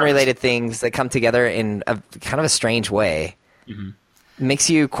apparently unrelated things that come together in a kind of a strange way. Mm-hmm. Makes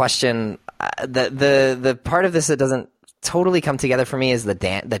you question the part of this that doesn't totally come together for me is the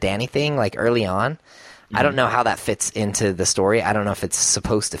Danny thing, like early on. Mm-hmm. I don't know how that fits into the story. I don't know if it's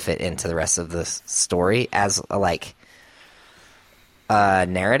supposed to fit into the rest of the story as a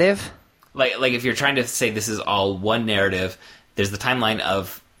narrative. Like if you're trying to say this is all one narrative, there's the timeline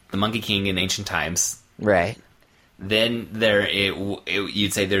of the Monkey King in ancient times, right? Then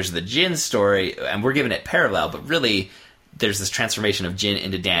you'd say there's the Jin story, and we're giving it parallel, but really. There's this transformation of Jin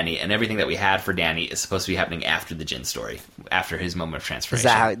into Danny, and everything that we had for Danny is supposed to be happening after the Jin story, after his moment of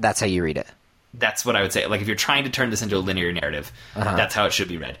transformation. That's how you read it? That's what I would say. Like, if you're trying to turn this into a linear narrative, that's how it should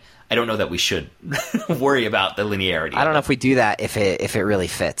be read. I don't know that we should worry about the linearity. I don't know if we do that if it really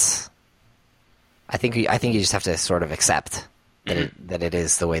fits. I think you just have to sort of accept that it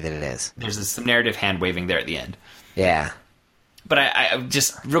is the way that it is. There's some narrative hand-waving there at the end. Yeah. But I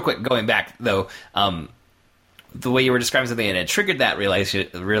just, real quick, going back, though... the way you were describing something, and it triggered that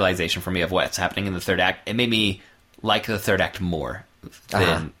realization for me of what's happening in the third act. It made me like the third act more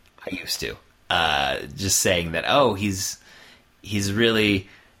than I used to. Just saying that, he's really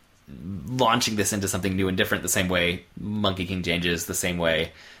launching this into something new and different the same way Monkey King changes, the same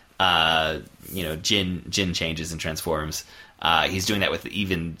way Jin changes and transforms. He's doing that with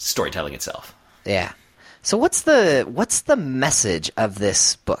even storytelling itself. Yeah. So what's the message of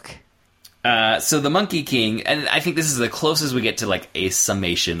this book? So the Monkey King, and I think this is the closest we get to like a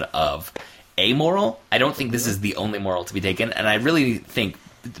summation of a moral. I don't think this is the only moral to be taken, and I really think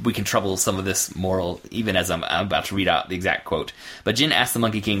we can trouble some of this moral even as I'm about to read out the exact quote. But Jin asks the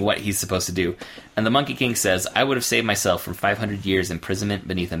Monkey King what he's supposed to do, and the Monkey King says, "I would have saved myself from 500 years imprisonment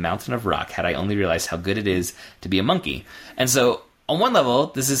beneath a mountain of rock had I only realized how good it is to be a monkey." And so, on one level,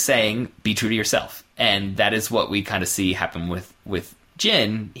 this is saying, be true to yourself, and that is what we kind of see happen with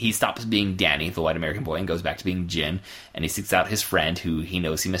Jin. He stops being Danny, the white American boy, and goes back to being Jin, and he seeks out his friend who he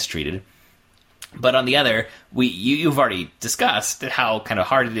knows he mistreated. But on the other, you've already discussed how kind of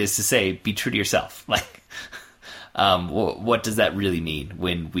hard it is to say, be true to yourself. Like, what does that really mean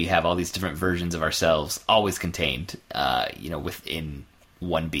when we have all these different versions of ourselves always contained, within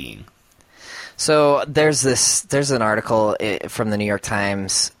one being? So there's an article from the New York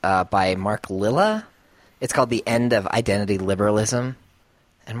Times by Mark Lilla. It's called "The End of Identity Liberalism."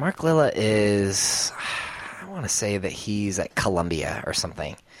 And Mark Lilla is, I want to say that he's at Columbia or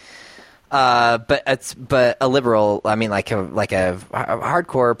something. But a liberal, I mean, like a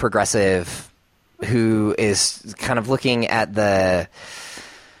hardcore progressive who is kind of looking at the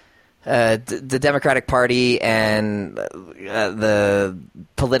the Democratic Party and the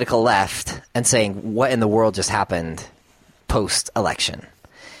political left and saying, what in the world just happened post-election?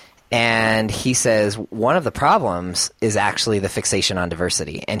 And he says one of the problems is actually the fixation on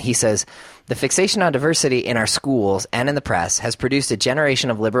diversity. And he says the fixation on diversity in our schools and in the press has produced a generation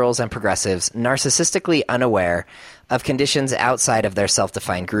of liberals and progressives narcissistically unaware of conditions outside of their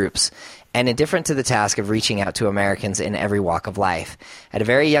self-defined groups and indifferent to the task of reaching out to Americans in every walk of life. At a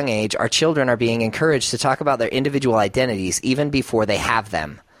very young age, our children are being encouraged to talk about their individual identities even before they have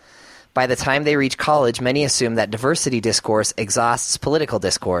them. By the time they reach college, many assume that diversity discourse exhausts political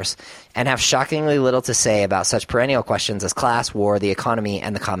discourse and have shockingly little to say about such perennial questions as class, war, the economy,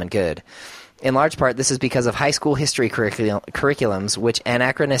 and the common good. In large part, this is because of high school history curriculums which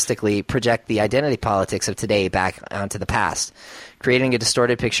anachronistically project the identity politics of today back onto the past, creating a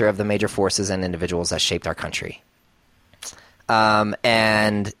distorted picture of the major forces and individuals that shaped our country.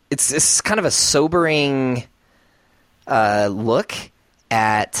 And it's kind of a sobering look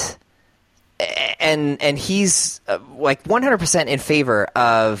at... And he's like 100% in favor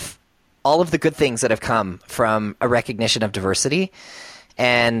of all of the good things that have come from a recognition of diversity,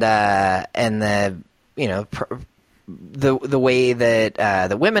 and the the way that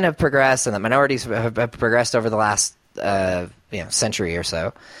the women have progressed and that minorities have progressed over the last century or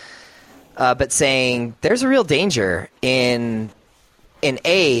so. But saying there's a real danger in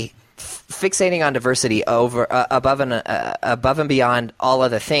fixating on diversity over above and beyond all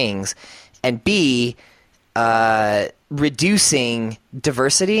other things. And B, reducing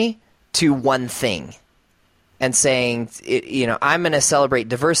diversity to one thing and saying, I'm going to celebrate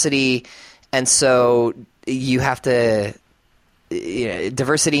diversity, and so you have to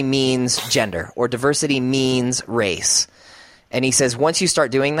diversity means gender or diversity means race. And he says once you start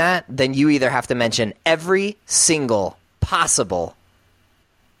doing that, then you either have to mention every single possible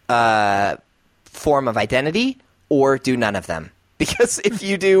form of identity or do none of them. Because if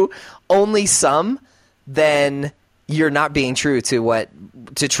you do only some, then you're not being true to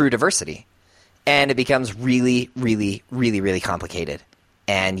true diversity, and it becomes really, really, really, really complicated.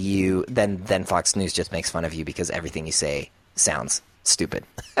 And you then Fox News just makes fun of you because everything you say sounds stupid.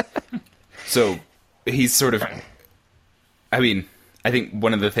 So he's sort of, I think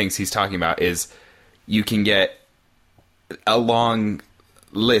one of the things he's talking about is you can get a long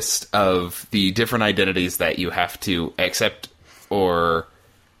list of the different identities that you have to accept or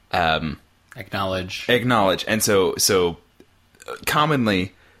acknowledge. And so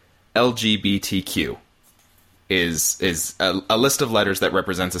commonly LGBTQ is a list of letters that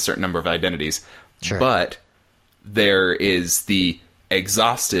represents a certain number of identities. Sure. But there is the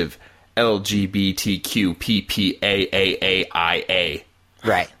exhaustive LGBTQPPAAAIA.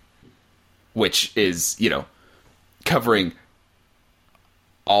 Right. Which is, covering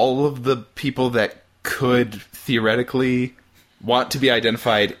all of the people that could theoretically want to be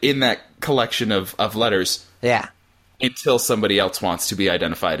identified in that collection of letters. Yeah. Until somebody else wants to be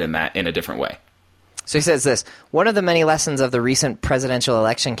identified in a different way. So he says this: one of the many lessons of the recent presidential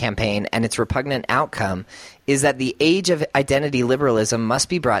election campaign and its repugnant outcome is that the age of identity liberalism must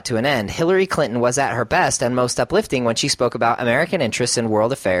be brought to an end. Hillary Clinton was at her best and most uplifting when she spoke about American interests in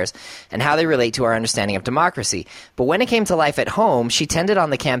world affairs and how they relate to our understanding of democracy. But when it came to life at home, she tended on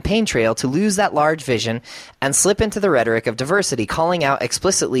the campaign trail to lose that large vision and slip into the rhetoric of diversity, calling out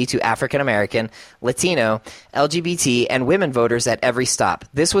explicitly to African American, Latino, LGBT, and women voters at every stop.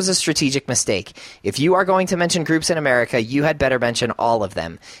 This was a strategic mistake. If you are going to mention groups in America, you had better mention all of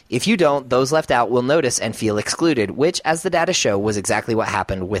them. If you don't, those left out will notice and feel excluded, which, as the data show, was exactly what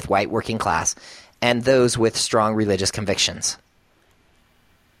happened with white working class and those with strong religious convictions.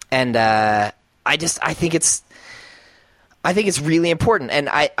 And I think it's really important, and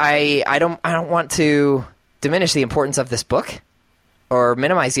I don't want to diminish the importance of this book or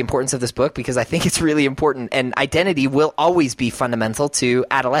minimize the importance of this book, because I think it's really important, and identity will always be fundamental to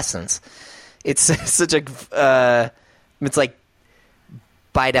adolescence. It's such a it's like,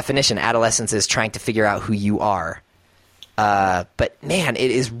 by definition, adolescence is trying to figure out who you are. But man, it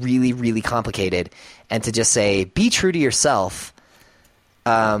is really, really complicated. And to just say, be true to yourself.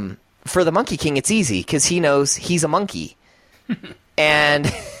 For the Monkey King, it's easy because he knows he's a monkey. and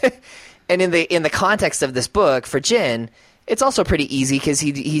in the context of this book for Jin, it's also pretty easy because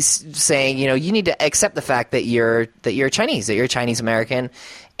he's saying, you need to accept the fact that you're Chinese, that you're Chinese American,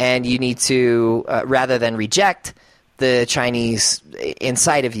 and you need to rather than reject the Chinese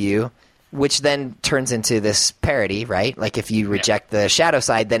inside of you, which then turns into this parody, right? Like if you reject the shadow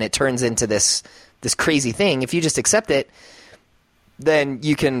side, then it turns into this crazy thing. If you just accept it, then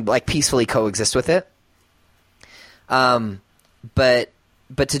you can like peacefully coexist with it. But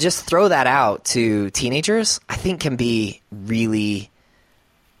but to just throw that out to teenagers, I think can be really,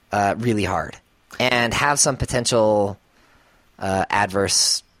 really hard, and have some potential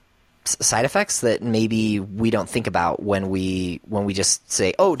adverse side effects that maybe we don't think about when we just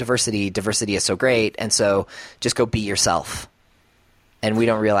say, "Oh, diversity is so great," and so just go be yourself. And we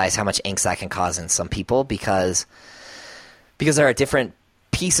don't realize how much angst that can cause in some people because there are different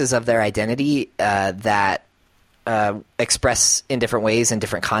pieces of their identity that express in different ways in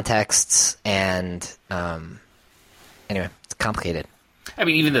different contexts, and anyway, it's complicated. I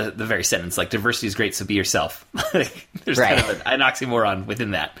mean, even the very sentence, like, diversity is great, so be yourself. There's right. kind of an oxymoron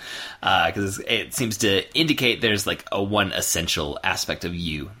within that, because it seems to indicate there's like a one essential aspect of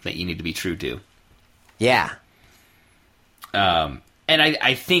you that you need to be true to. Yeah. And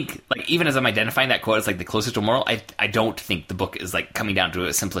I think, like, even as I'm identifying that quote as like the closest to moral, I don't think the book is like coming down to a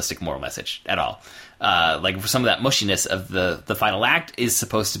simplistic moral message at all. Like, some of that mushiness of the final act is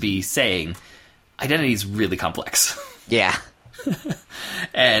supposed to be saying identity is really complex. Yeah.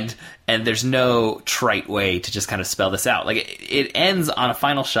 and there's no trite way to just kind of spell this out. Like, it ends on a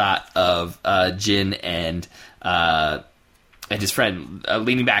final shot of Jin and his friend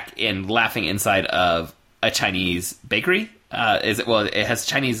leaning back and laughing inside of a Chinese bakery. It has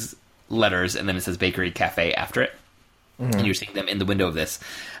Chinese letters, and then it says bakery cafe after it. Mm-hmm. And you're seeing them in the window of this.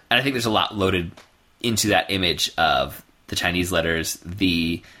 And I think there's a lot loaded into that image of the Chinese letters,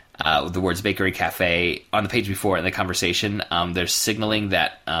 the words bakery cafe on the page before in the conversation. They're signaling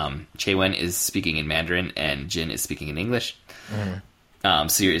that Chae-Wen is speaking in Mandarin and Jin is speaking in English. Mm-hmm.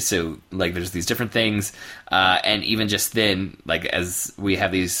 So like, there's these different things, and even just then, like, as we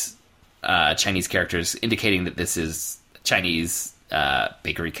have these Chinese characters indicating that this is Chinese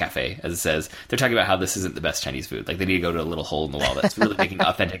bakery cafe, as it says, they're talking about how this isn't the best Chinese food. Like, they need to go to a little hole in the wall that's really making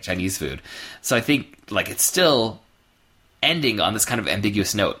authentic Chinese food. So I think, like, it's still ending on this kind of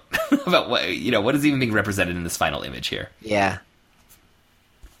ambiguous note about what is even being represented in this final image here. Yeah.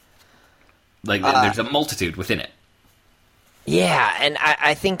 Like, there's a multitude within it. Yeah, and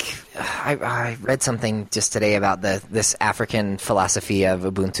I think I read something just today about this African philosophy of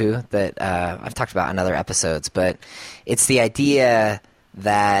Ubuntu that I've talked about in other episodes, but it's the idea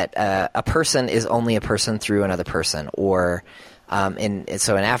that a person is only a person through another person, or in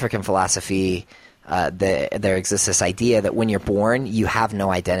African philosophy, there exists this idea that when you're born, you have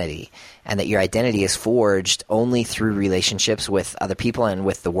no identity, and that your identity is forged only through relationships with other people and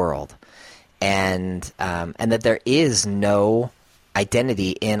with the world. And that there is no identity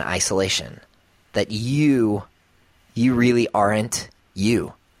in isolation. That you really aren't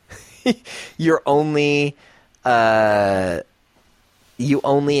you. You only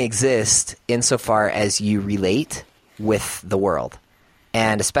exist insofar as you relate with the world,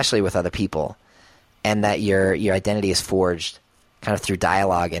 and especially with other people. And that your identity is forged kind of through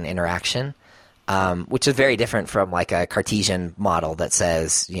dialogue and interaction. Which is very different from like a Cartesian model that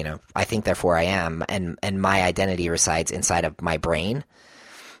says, I think, therefore I am, and my identity resides inside of my brain.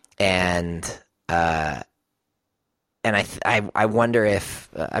 And I wonder if,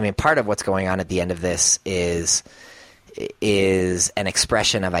 part of what's going on at the end of this is an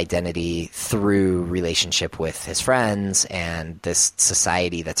expression of identity through relationship with his friends and this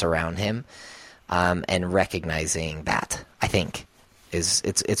society that's around him, and recognizing that, I think,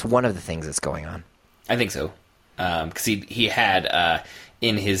 it's one of the things that's going on. I think so, because he had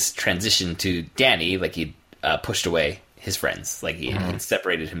in his transition to Danny, like, he pushed away his friends, like he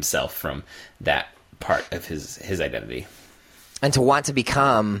separated himself from that part of his identity, and to want to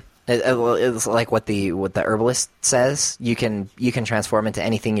become, it's like what the herbalist says: you can transform into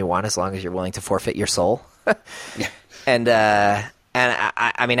anything you want as long as you're willing to forfeit your soul. Yeah. And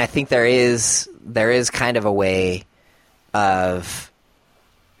I think there is kind of a way of,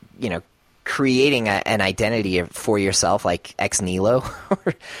 creating an identity for yourself, like ex nihilo,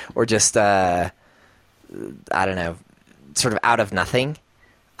 or just I don't know, sort of out of nothing.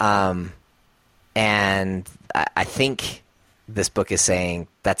 And I think this book is saying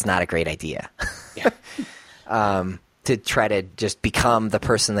that's not a great idea. Yeah. To try to just become the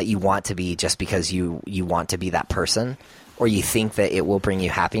person that you want to be just because you want to be that person, or you think that it will bring you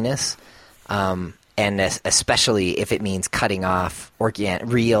happiness. And especially if it means cutting off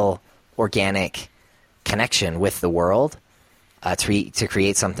real organic connection with the world, to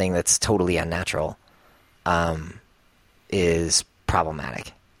create something that's totally unnatural, is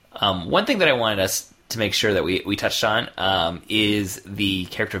problematic. One thing that I wanted us to make sure that we touched on is the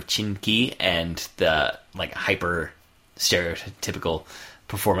character of Chin Ki and the, like, hyper stereotypical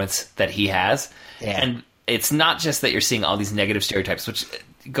performance that he has. Yeah. And it's not just that you're seeing all these negative stereotypes, which,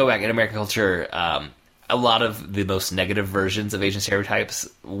 go back in American culture, a lot of the most negative versions of Asian stereotypes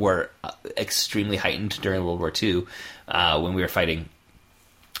were extremely heightened during World War II when we were fighting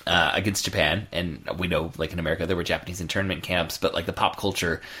against Japan. And we know, like in America, there were Japanese internment camps, but like the pop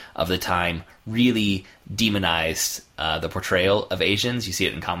culture of the time really demonized the portrayal of Asians. You see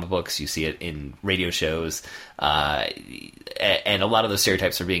it in comic books, you see it in radio shows, and a lot of those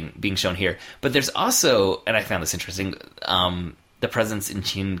stereotypes are being shown here. But there's also, and I found this interesting, the presence in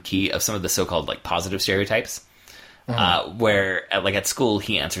Chin Ki of some of the so-called like positive stereotypes, where like at school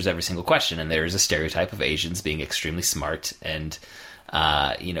he answers every single question, and there is a stereotype of Asians being extremely smart and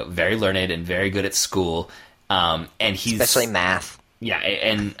very learned and very good at school, and he's especially math. Yeah,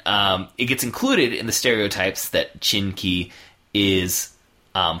 and it gets included in the stereotypes that Chin Ki is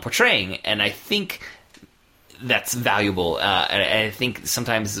portraying, and I think that's valuable. And I think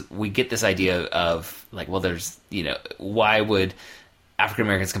sometimes we get this idea of like, well, there's why would African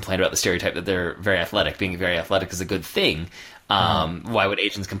Americans complain about the stereotype that they're very athletic? Being very athletic is a good thing. Why would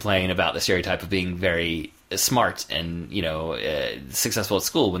Asians complain about the stereotype of being very smart and successful at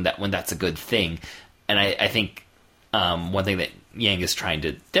school when that's a good thing? And I think one thing that Yang is trying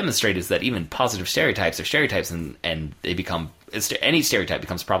to demonstrate is that even positive stereotypes are stereotypes, and they become any stereotype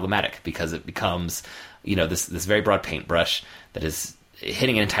becomes problematic because it becomes this very broad paintbrush that is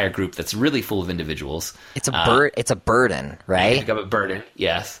hitting an entire group that's really full of individuals. It's a burden, right? It's a burden,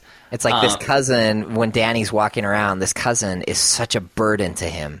 yes. It's like this cousin, when Danny's walking around, this cousin is such a burden to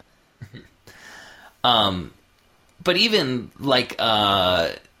him. But even like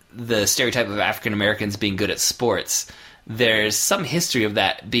the stereotype of African Americans being good at sports, there's some history of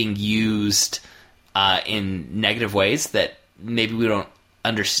that being used in negative ways that maybe we don't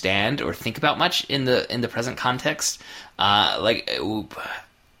understand or think about much in the present context. There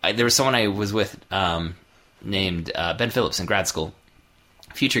was someone I was with named Ben Phillips in grad school,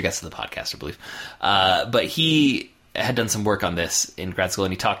 future guest of the podcast, I believe. But he had done some work on this in grad school,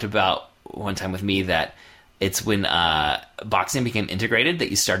 and he talked about one time with me that it's when boxing became integrated that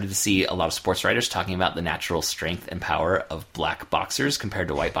you started to see a lot of sports writers talking about the natural strength and power of black boxers compared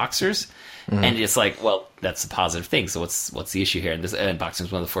to white boxers. And it's like, well, that's a positive thing. So what's the issue here? And boxing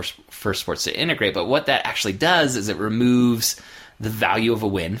is one of the first sports to integrate. But what that actually does is it removes the value of a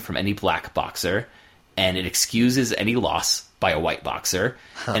win from any black boxer, and it excuses any loss by a white boxer,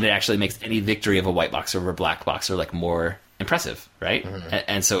 and it actually makes any victory of a white boxer over a black boxer like more impressive, right?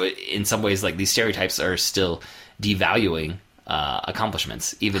 And so in some ways, like, these stereotypes are still devaluing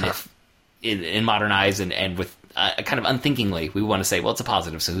accomplishments, even if in modern eyes and with kind of unthinkingly, we want to say, well, it's a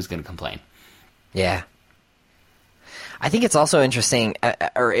positive, so who's going to complain? Yeah. I think it's also interesting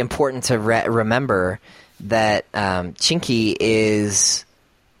or important to remember that Chinky is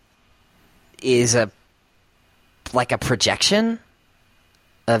a projection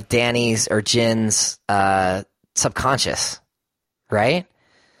of Danny's or Jin's subconscious, right?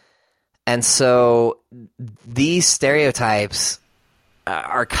 And so these stereotypes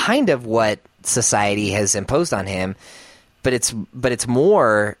are kind of what society has imposed on him, but it's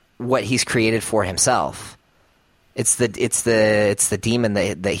more what he's created for himself. It's the demon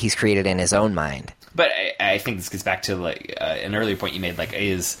that he's created in his own mind. But I think this gets back to like an earlier point you made. Like,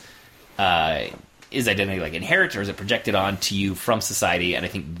 is identity like inherent, or is it projected onto you from society? And I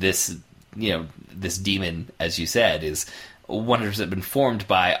think this demon, as you said, is 100% been formed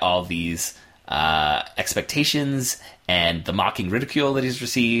by all these expectations and the mocking ridicule that he's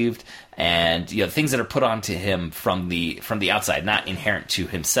received, and things that are put onto him from the outside, not inherent to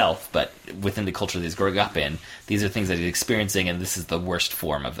himself, but within the culture that he's growing up in. These are things that he's experiencing, and this is the worst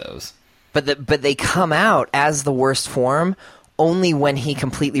form of those. But they come out as the worst form only when he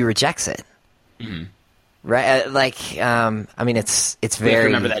completely rejects it. Mm-hmm. Right? I mean, it's very...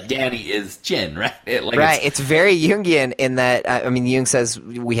 Remember that Danny is Jin, right? Right. It's very Jungian in that, I mean, Jung says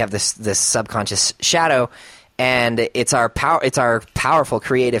we have this subconscious shadow, and it's our powerful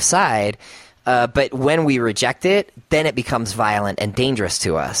creative side, but when we reject it, then it becomes violent and dangerous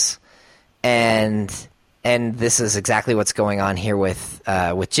to us. And this is exactly what's going on here with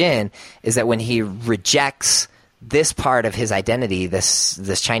Jin, is that when he rejects this part of his identity,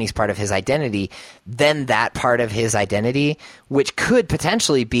 this Chinese part of his identity, then that part of his identity, which could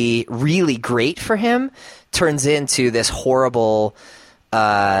potentially be really great for him, turns into this horrible,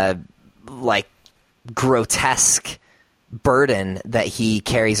 grotesque burden that he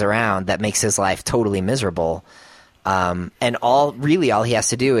carries around that makes his life totally miserable. And all he has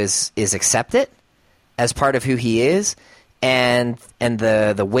to do is accept it as part of who he is, and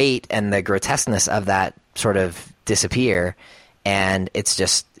the weight and the grotesqueness of that sort of disappear, and it's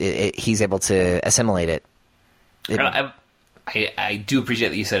just he's able to assimilate it. I I do appreciate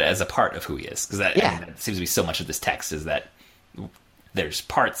that you said it as a part of who he is, because that, Yeah. I mean, that seems to be so much of this text, is that there's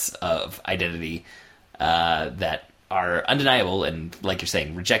parts of identity that are undeniable, and like you're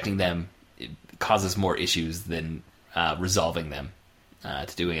saying, rejecting them causes more issues than resolving them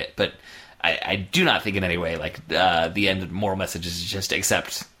to doing it. But I do not think in any way like the end moral message is just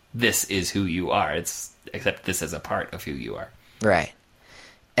accept this is who you are. It's accept this as a part of who you are. Right.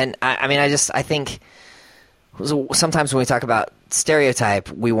 And I think sometimes when we talk about stereotype,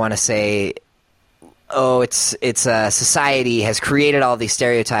 we want to say, oh, it's society has created all these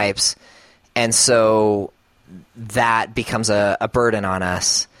stereotypes, and so that becomes a burden on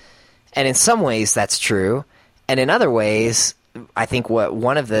us. And in some ways that's true, and in other ways, I think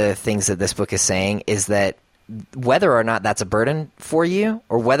one of the things that this book is saying is that whether or not that's a burden for you,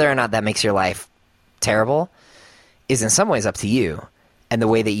 or whether or not that makes your life terrible, is in some ways up to you and the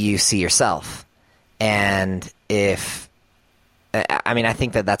way that you see yourself. And I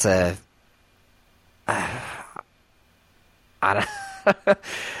think that's I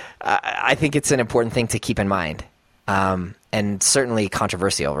think it's an important thing to keep in mind, and certainly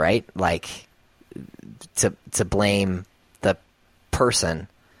controversial, right? Like to blame the person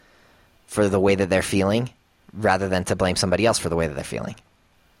for the way that they're feeling, rather than to blame somebody else for the way that they're feeling.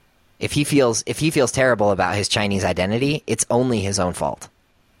 If he feels terrible about his Chinese identity, it's only his own fault.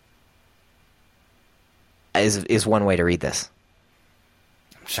 Is one way to read this.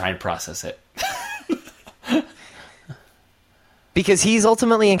 I'm trying to process it. Because he's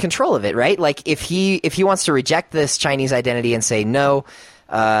ultimately in control of it, right? Like if he wants to reject this Chinese identity and say, no,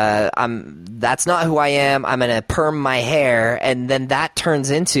 that's not who I am, I'm going to perm my hair, and then that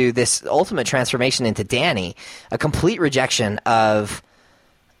turns into this ultimate transformation into Danny, a complete rejection of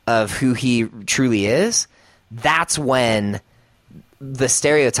who he truly is, that's when the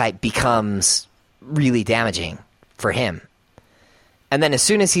stereotype becomes really damaging for him. And then as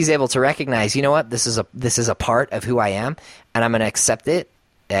soon as he's able to recognize, you know what, this is a part of who I am, and I'm going to accept it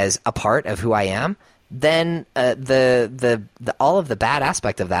as a part of who I am, then the all of the bad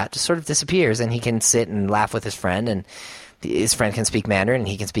aspect of that just sort of disappears, and he can sit and laugh with his friend, and his friend can speak Mandarin and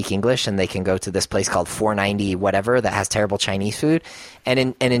he can speak English, and they can go to this place called 490 whatever that has terrible Chinese food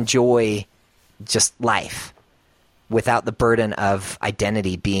and enjoy just life without the burden of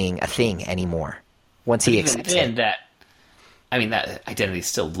identity being a thing anymore. Once he accepts it. That identity is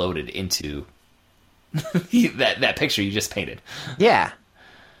still loaded into that picture you just painted. Yeah.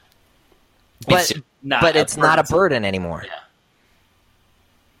 But it's not a burden anymore. Yeah.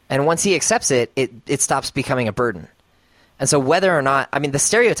 And once he accepts it, it stops becoming a burden. And so whether or not, the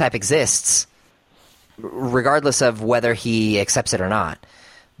stereotype exists regardless of whether he accepts it or not.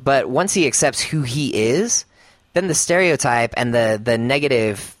 But once he accepts who he is, then the stereotype and the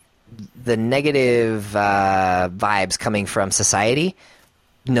negative vibes coming from society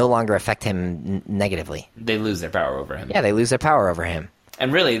no longer affect him negatively. They lose their power over him. Yeah, they lose their power over him.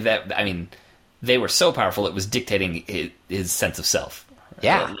 And really, they were so powerful it was dictating his sense of self.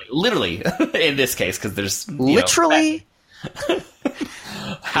 Yeah. Literally, in this case, because there's... Literally?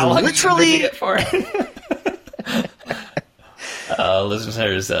 How long literally it for?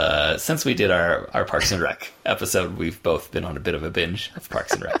 Listeners, since we did our Parks and Rec episode, we've both been on a bit of a binge of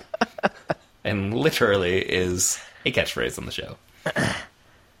Parks and Rec. And literally is a catchphrase on the show.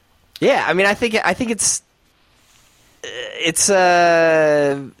 Yeah, I think it's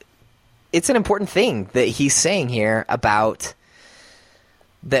an important thing that he's saying here about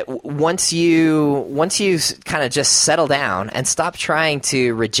that once you kind of just settle down and stop trying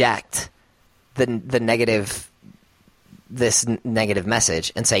to reject the negative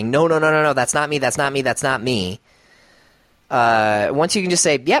message and saying no, that's not me, once you can just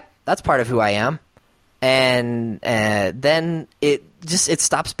say, yep, that's part of who I am, and then it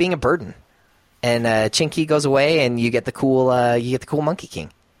stops being a burden, and Chinky goes away, and you get the cool Monkey King.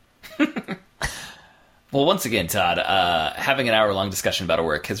 Well, once again, Todd, having an hour-long discussion about a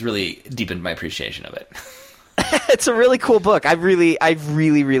work has really deepened my appreciation of it. It's a really cool book. I've really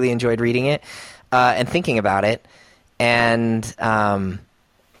enjoyed reading it and thinking about it. And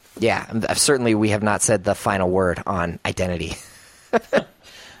certainly we have not said the final word on identity.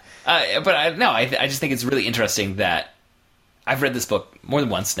 I just think it's really interesting that I've read this book more than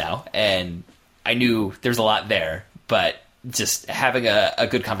once now, and I knew there's a lot there, but just having a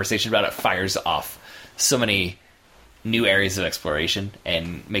good conversation about it fires off so many new areas of exploration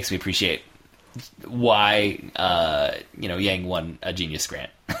and makes me appreciate why Yang won a Genius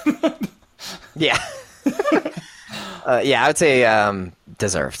Grant. Yeah. I would say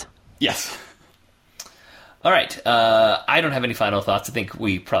deserved. Yes. All right. I don't have any final thoughts. I think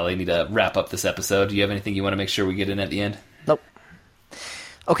we probably need to wrap up this episode. Do you have anything you want to make sure we get in at the end? Nope.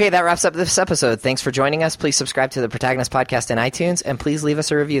 Okay, that wraps up this episode. Thanks for joining us. Please subscribe to the Protagonist Podcast in iTunes, and please leave us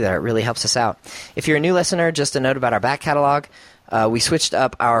a review there. It really helps us out. If you're a new listener, just a note about our back catalog. We switched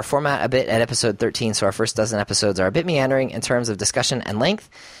up our format a bit at episode 13, so our first dozen episodes are a bit meandering in terms of discussion and length.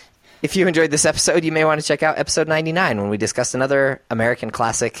 If you enjoyed this episode, you may want to check out episode 99, when we discussed another American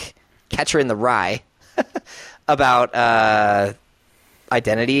classic, Catcher in the Rye, about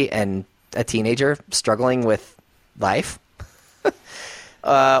identity and a teenager struggling with life.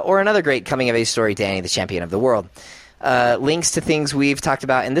 Or another great coming-of-age story, Danny, the Champion of the World. Links to things we've talked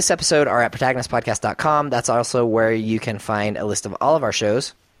about in this episode are at protagonistpodcast.com. That's also where you can find a list of all of our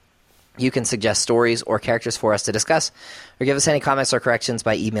shows. You can suggest stories or characters for us to discuss, or give us any comments or corrections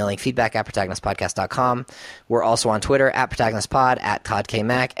by emailing feedback@protagonistpodcast.com. We're also on Twitter at protagonistpod, at Todd K.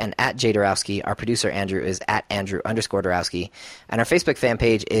 Mack, and at Jay Dorowski. Our producer, Andrew, is at Andrew_Dorowski. And our Facebook fan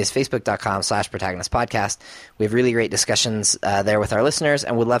page is facebook.com/protagonistpodcast. We have really great discussions there with our listeners,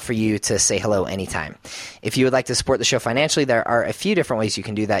 and would love for you to say hello anytime. If you would like to support the show financially, there are a few different ways you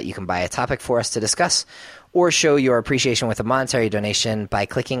can do that. You can buy a topic for us to discuss, or show your appreciation with a monetary donation by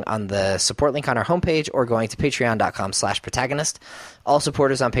clicking on the support link on our homepage or going to patreon.com/protagonist. All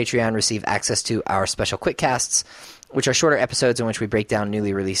supporters on Patreon receive access to our special quickcasts, which are shorter episodes in which we break down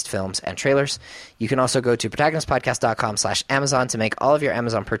newly released films and trailers. You can also go to protagonistpodcast.com/Amazon to make all of your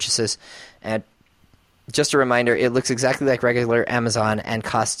Amazon purchases. And just a reminder, it looks exactly like regular Amazon and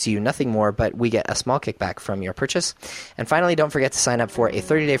costs you nothing more, but we get a small kickback from your purchase. And finally, don't forget to sign up for a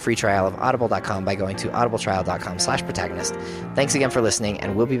 30-day free trial of audible.com by going to audibletrial.com/protagonist. Thanks again for listening,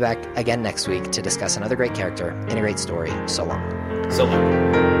 and we'll be back again next week to discuss another great character in a great story. So long. So long.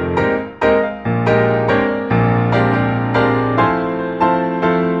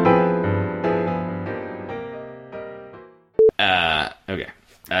 Okay.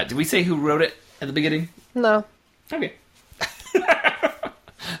 Did we say who wrote it at the beginning? No. Okay.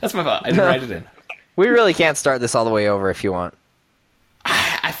 That's my fault. I didn't write it in. We really can't start this all the way over if you want.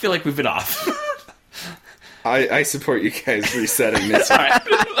 I feel like we've been off. I support you guys resetting this. All right.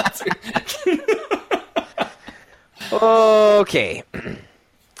 Okay.